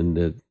one, and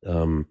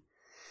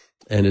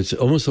it's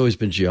almost always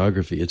been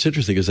geography. It's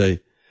interesting because I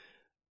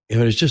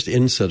was just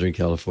in Southern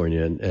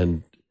California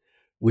and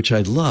which I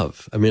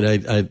love. I mean,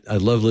 I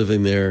love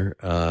living there.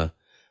 I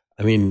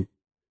mean,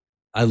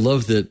 I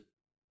love that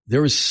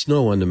there is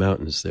snow on the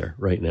mountains there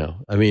right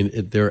now. I mean,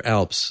 there are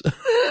Alps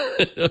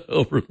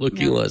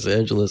overlooking Los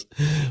Angeles.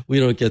 We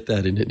don't get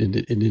that in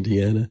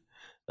Indiana.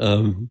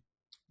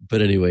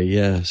 But anyway,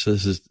 yeah. So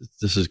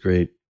this is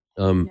great.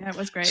 Yeah, it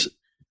was great.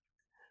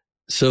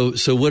 So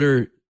what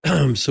are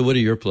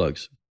your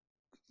plugs?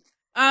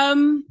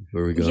 Where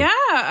we go?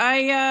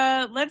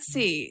 Yeah, let's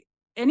see.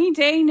 Any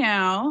day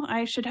now,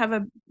 I should have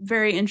a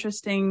very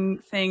interesting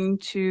thing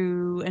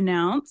to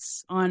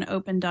announce on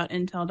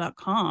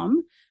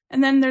open.intel.com.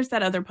 And then there's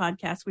that other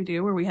podcast we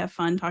do where we have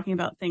fun talking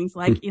about things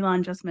like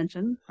Elon just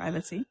mentioned,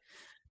 privacy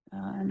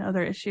and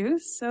other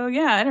issues. So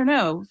yeah, I don't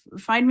know.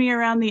 Find me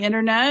around the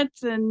internet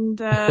and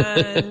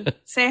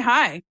say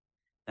hi.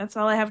 That's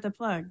all I have to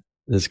plug.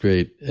 That's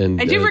great.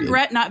 And I do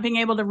regret not being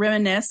able to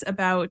reminisce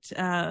about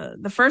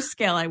the first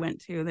scale I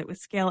went to that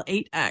was scale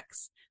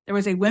 8X. There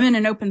was a women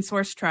in open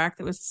source track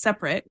that was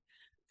separate.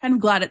 Kind of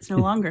glad it's no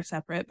longer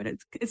separate, but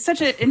it's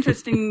such an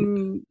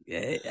interesting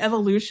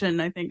evolution,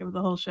 I think, of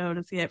the whole show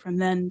to see it from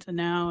then to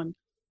now. And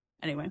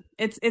anyway,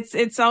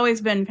 it's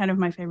always been kind of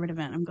my favorite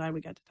event. I'm glad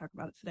we got to talk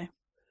about it today.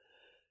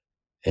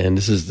 And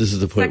this is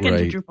the point Second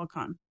where to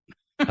DrupalCon.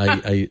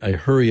 I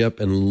hurry up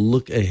and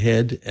look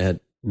ahead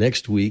at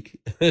next week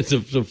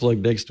to plug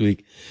next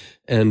week,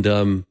 and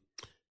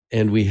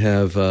we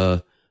have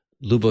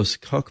Lubos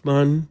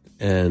Kochman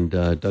and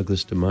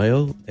Douglas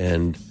DeMaio,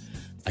 and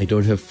I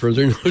don't have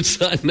further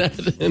notes on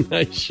that, and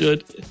I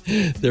should.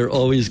 They're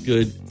always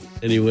good.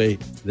 Anyway,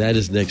 that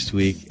is next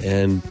week,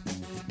 and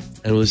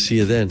we'll see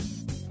you then.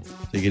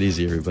 Take it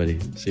easy,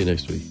 everybody. See you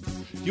next week.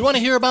 Do you want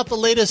to hear about the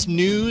latest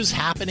news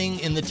happening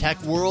in the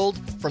tech world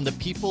from the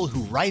people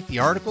who write the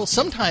articles,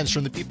 sometimes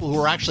from the people who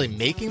are actually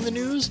making the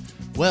news?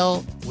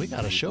 Well, we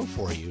got a show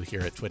for you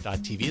here at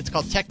twit.tv. It's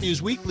called Tech News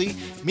Weekly.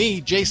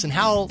 Me, Jason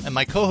Howell, and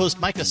my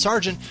co-host Micah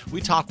Sargent, we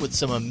talk with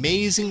some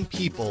amazing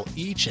people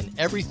each and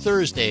every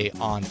Thursday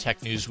on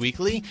Tech News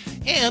Weekly,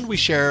 and we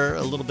share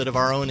a little bit of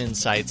our own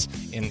insights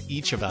in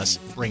each of us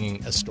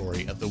bringing a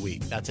story of the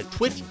week. That's at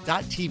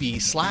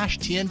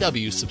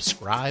twit.tv/TNW.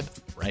 Subscribe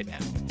right now.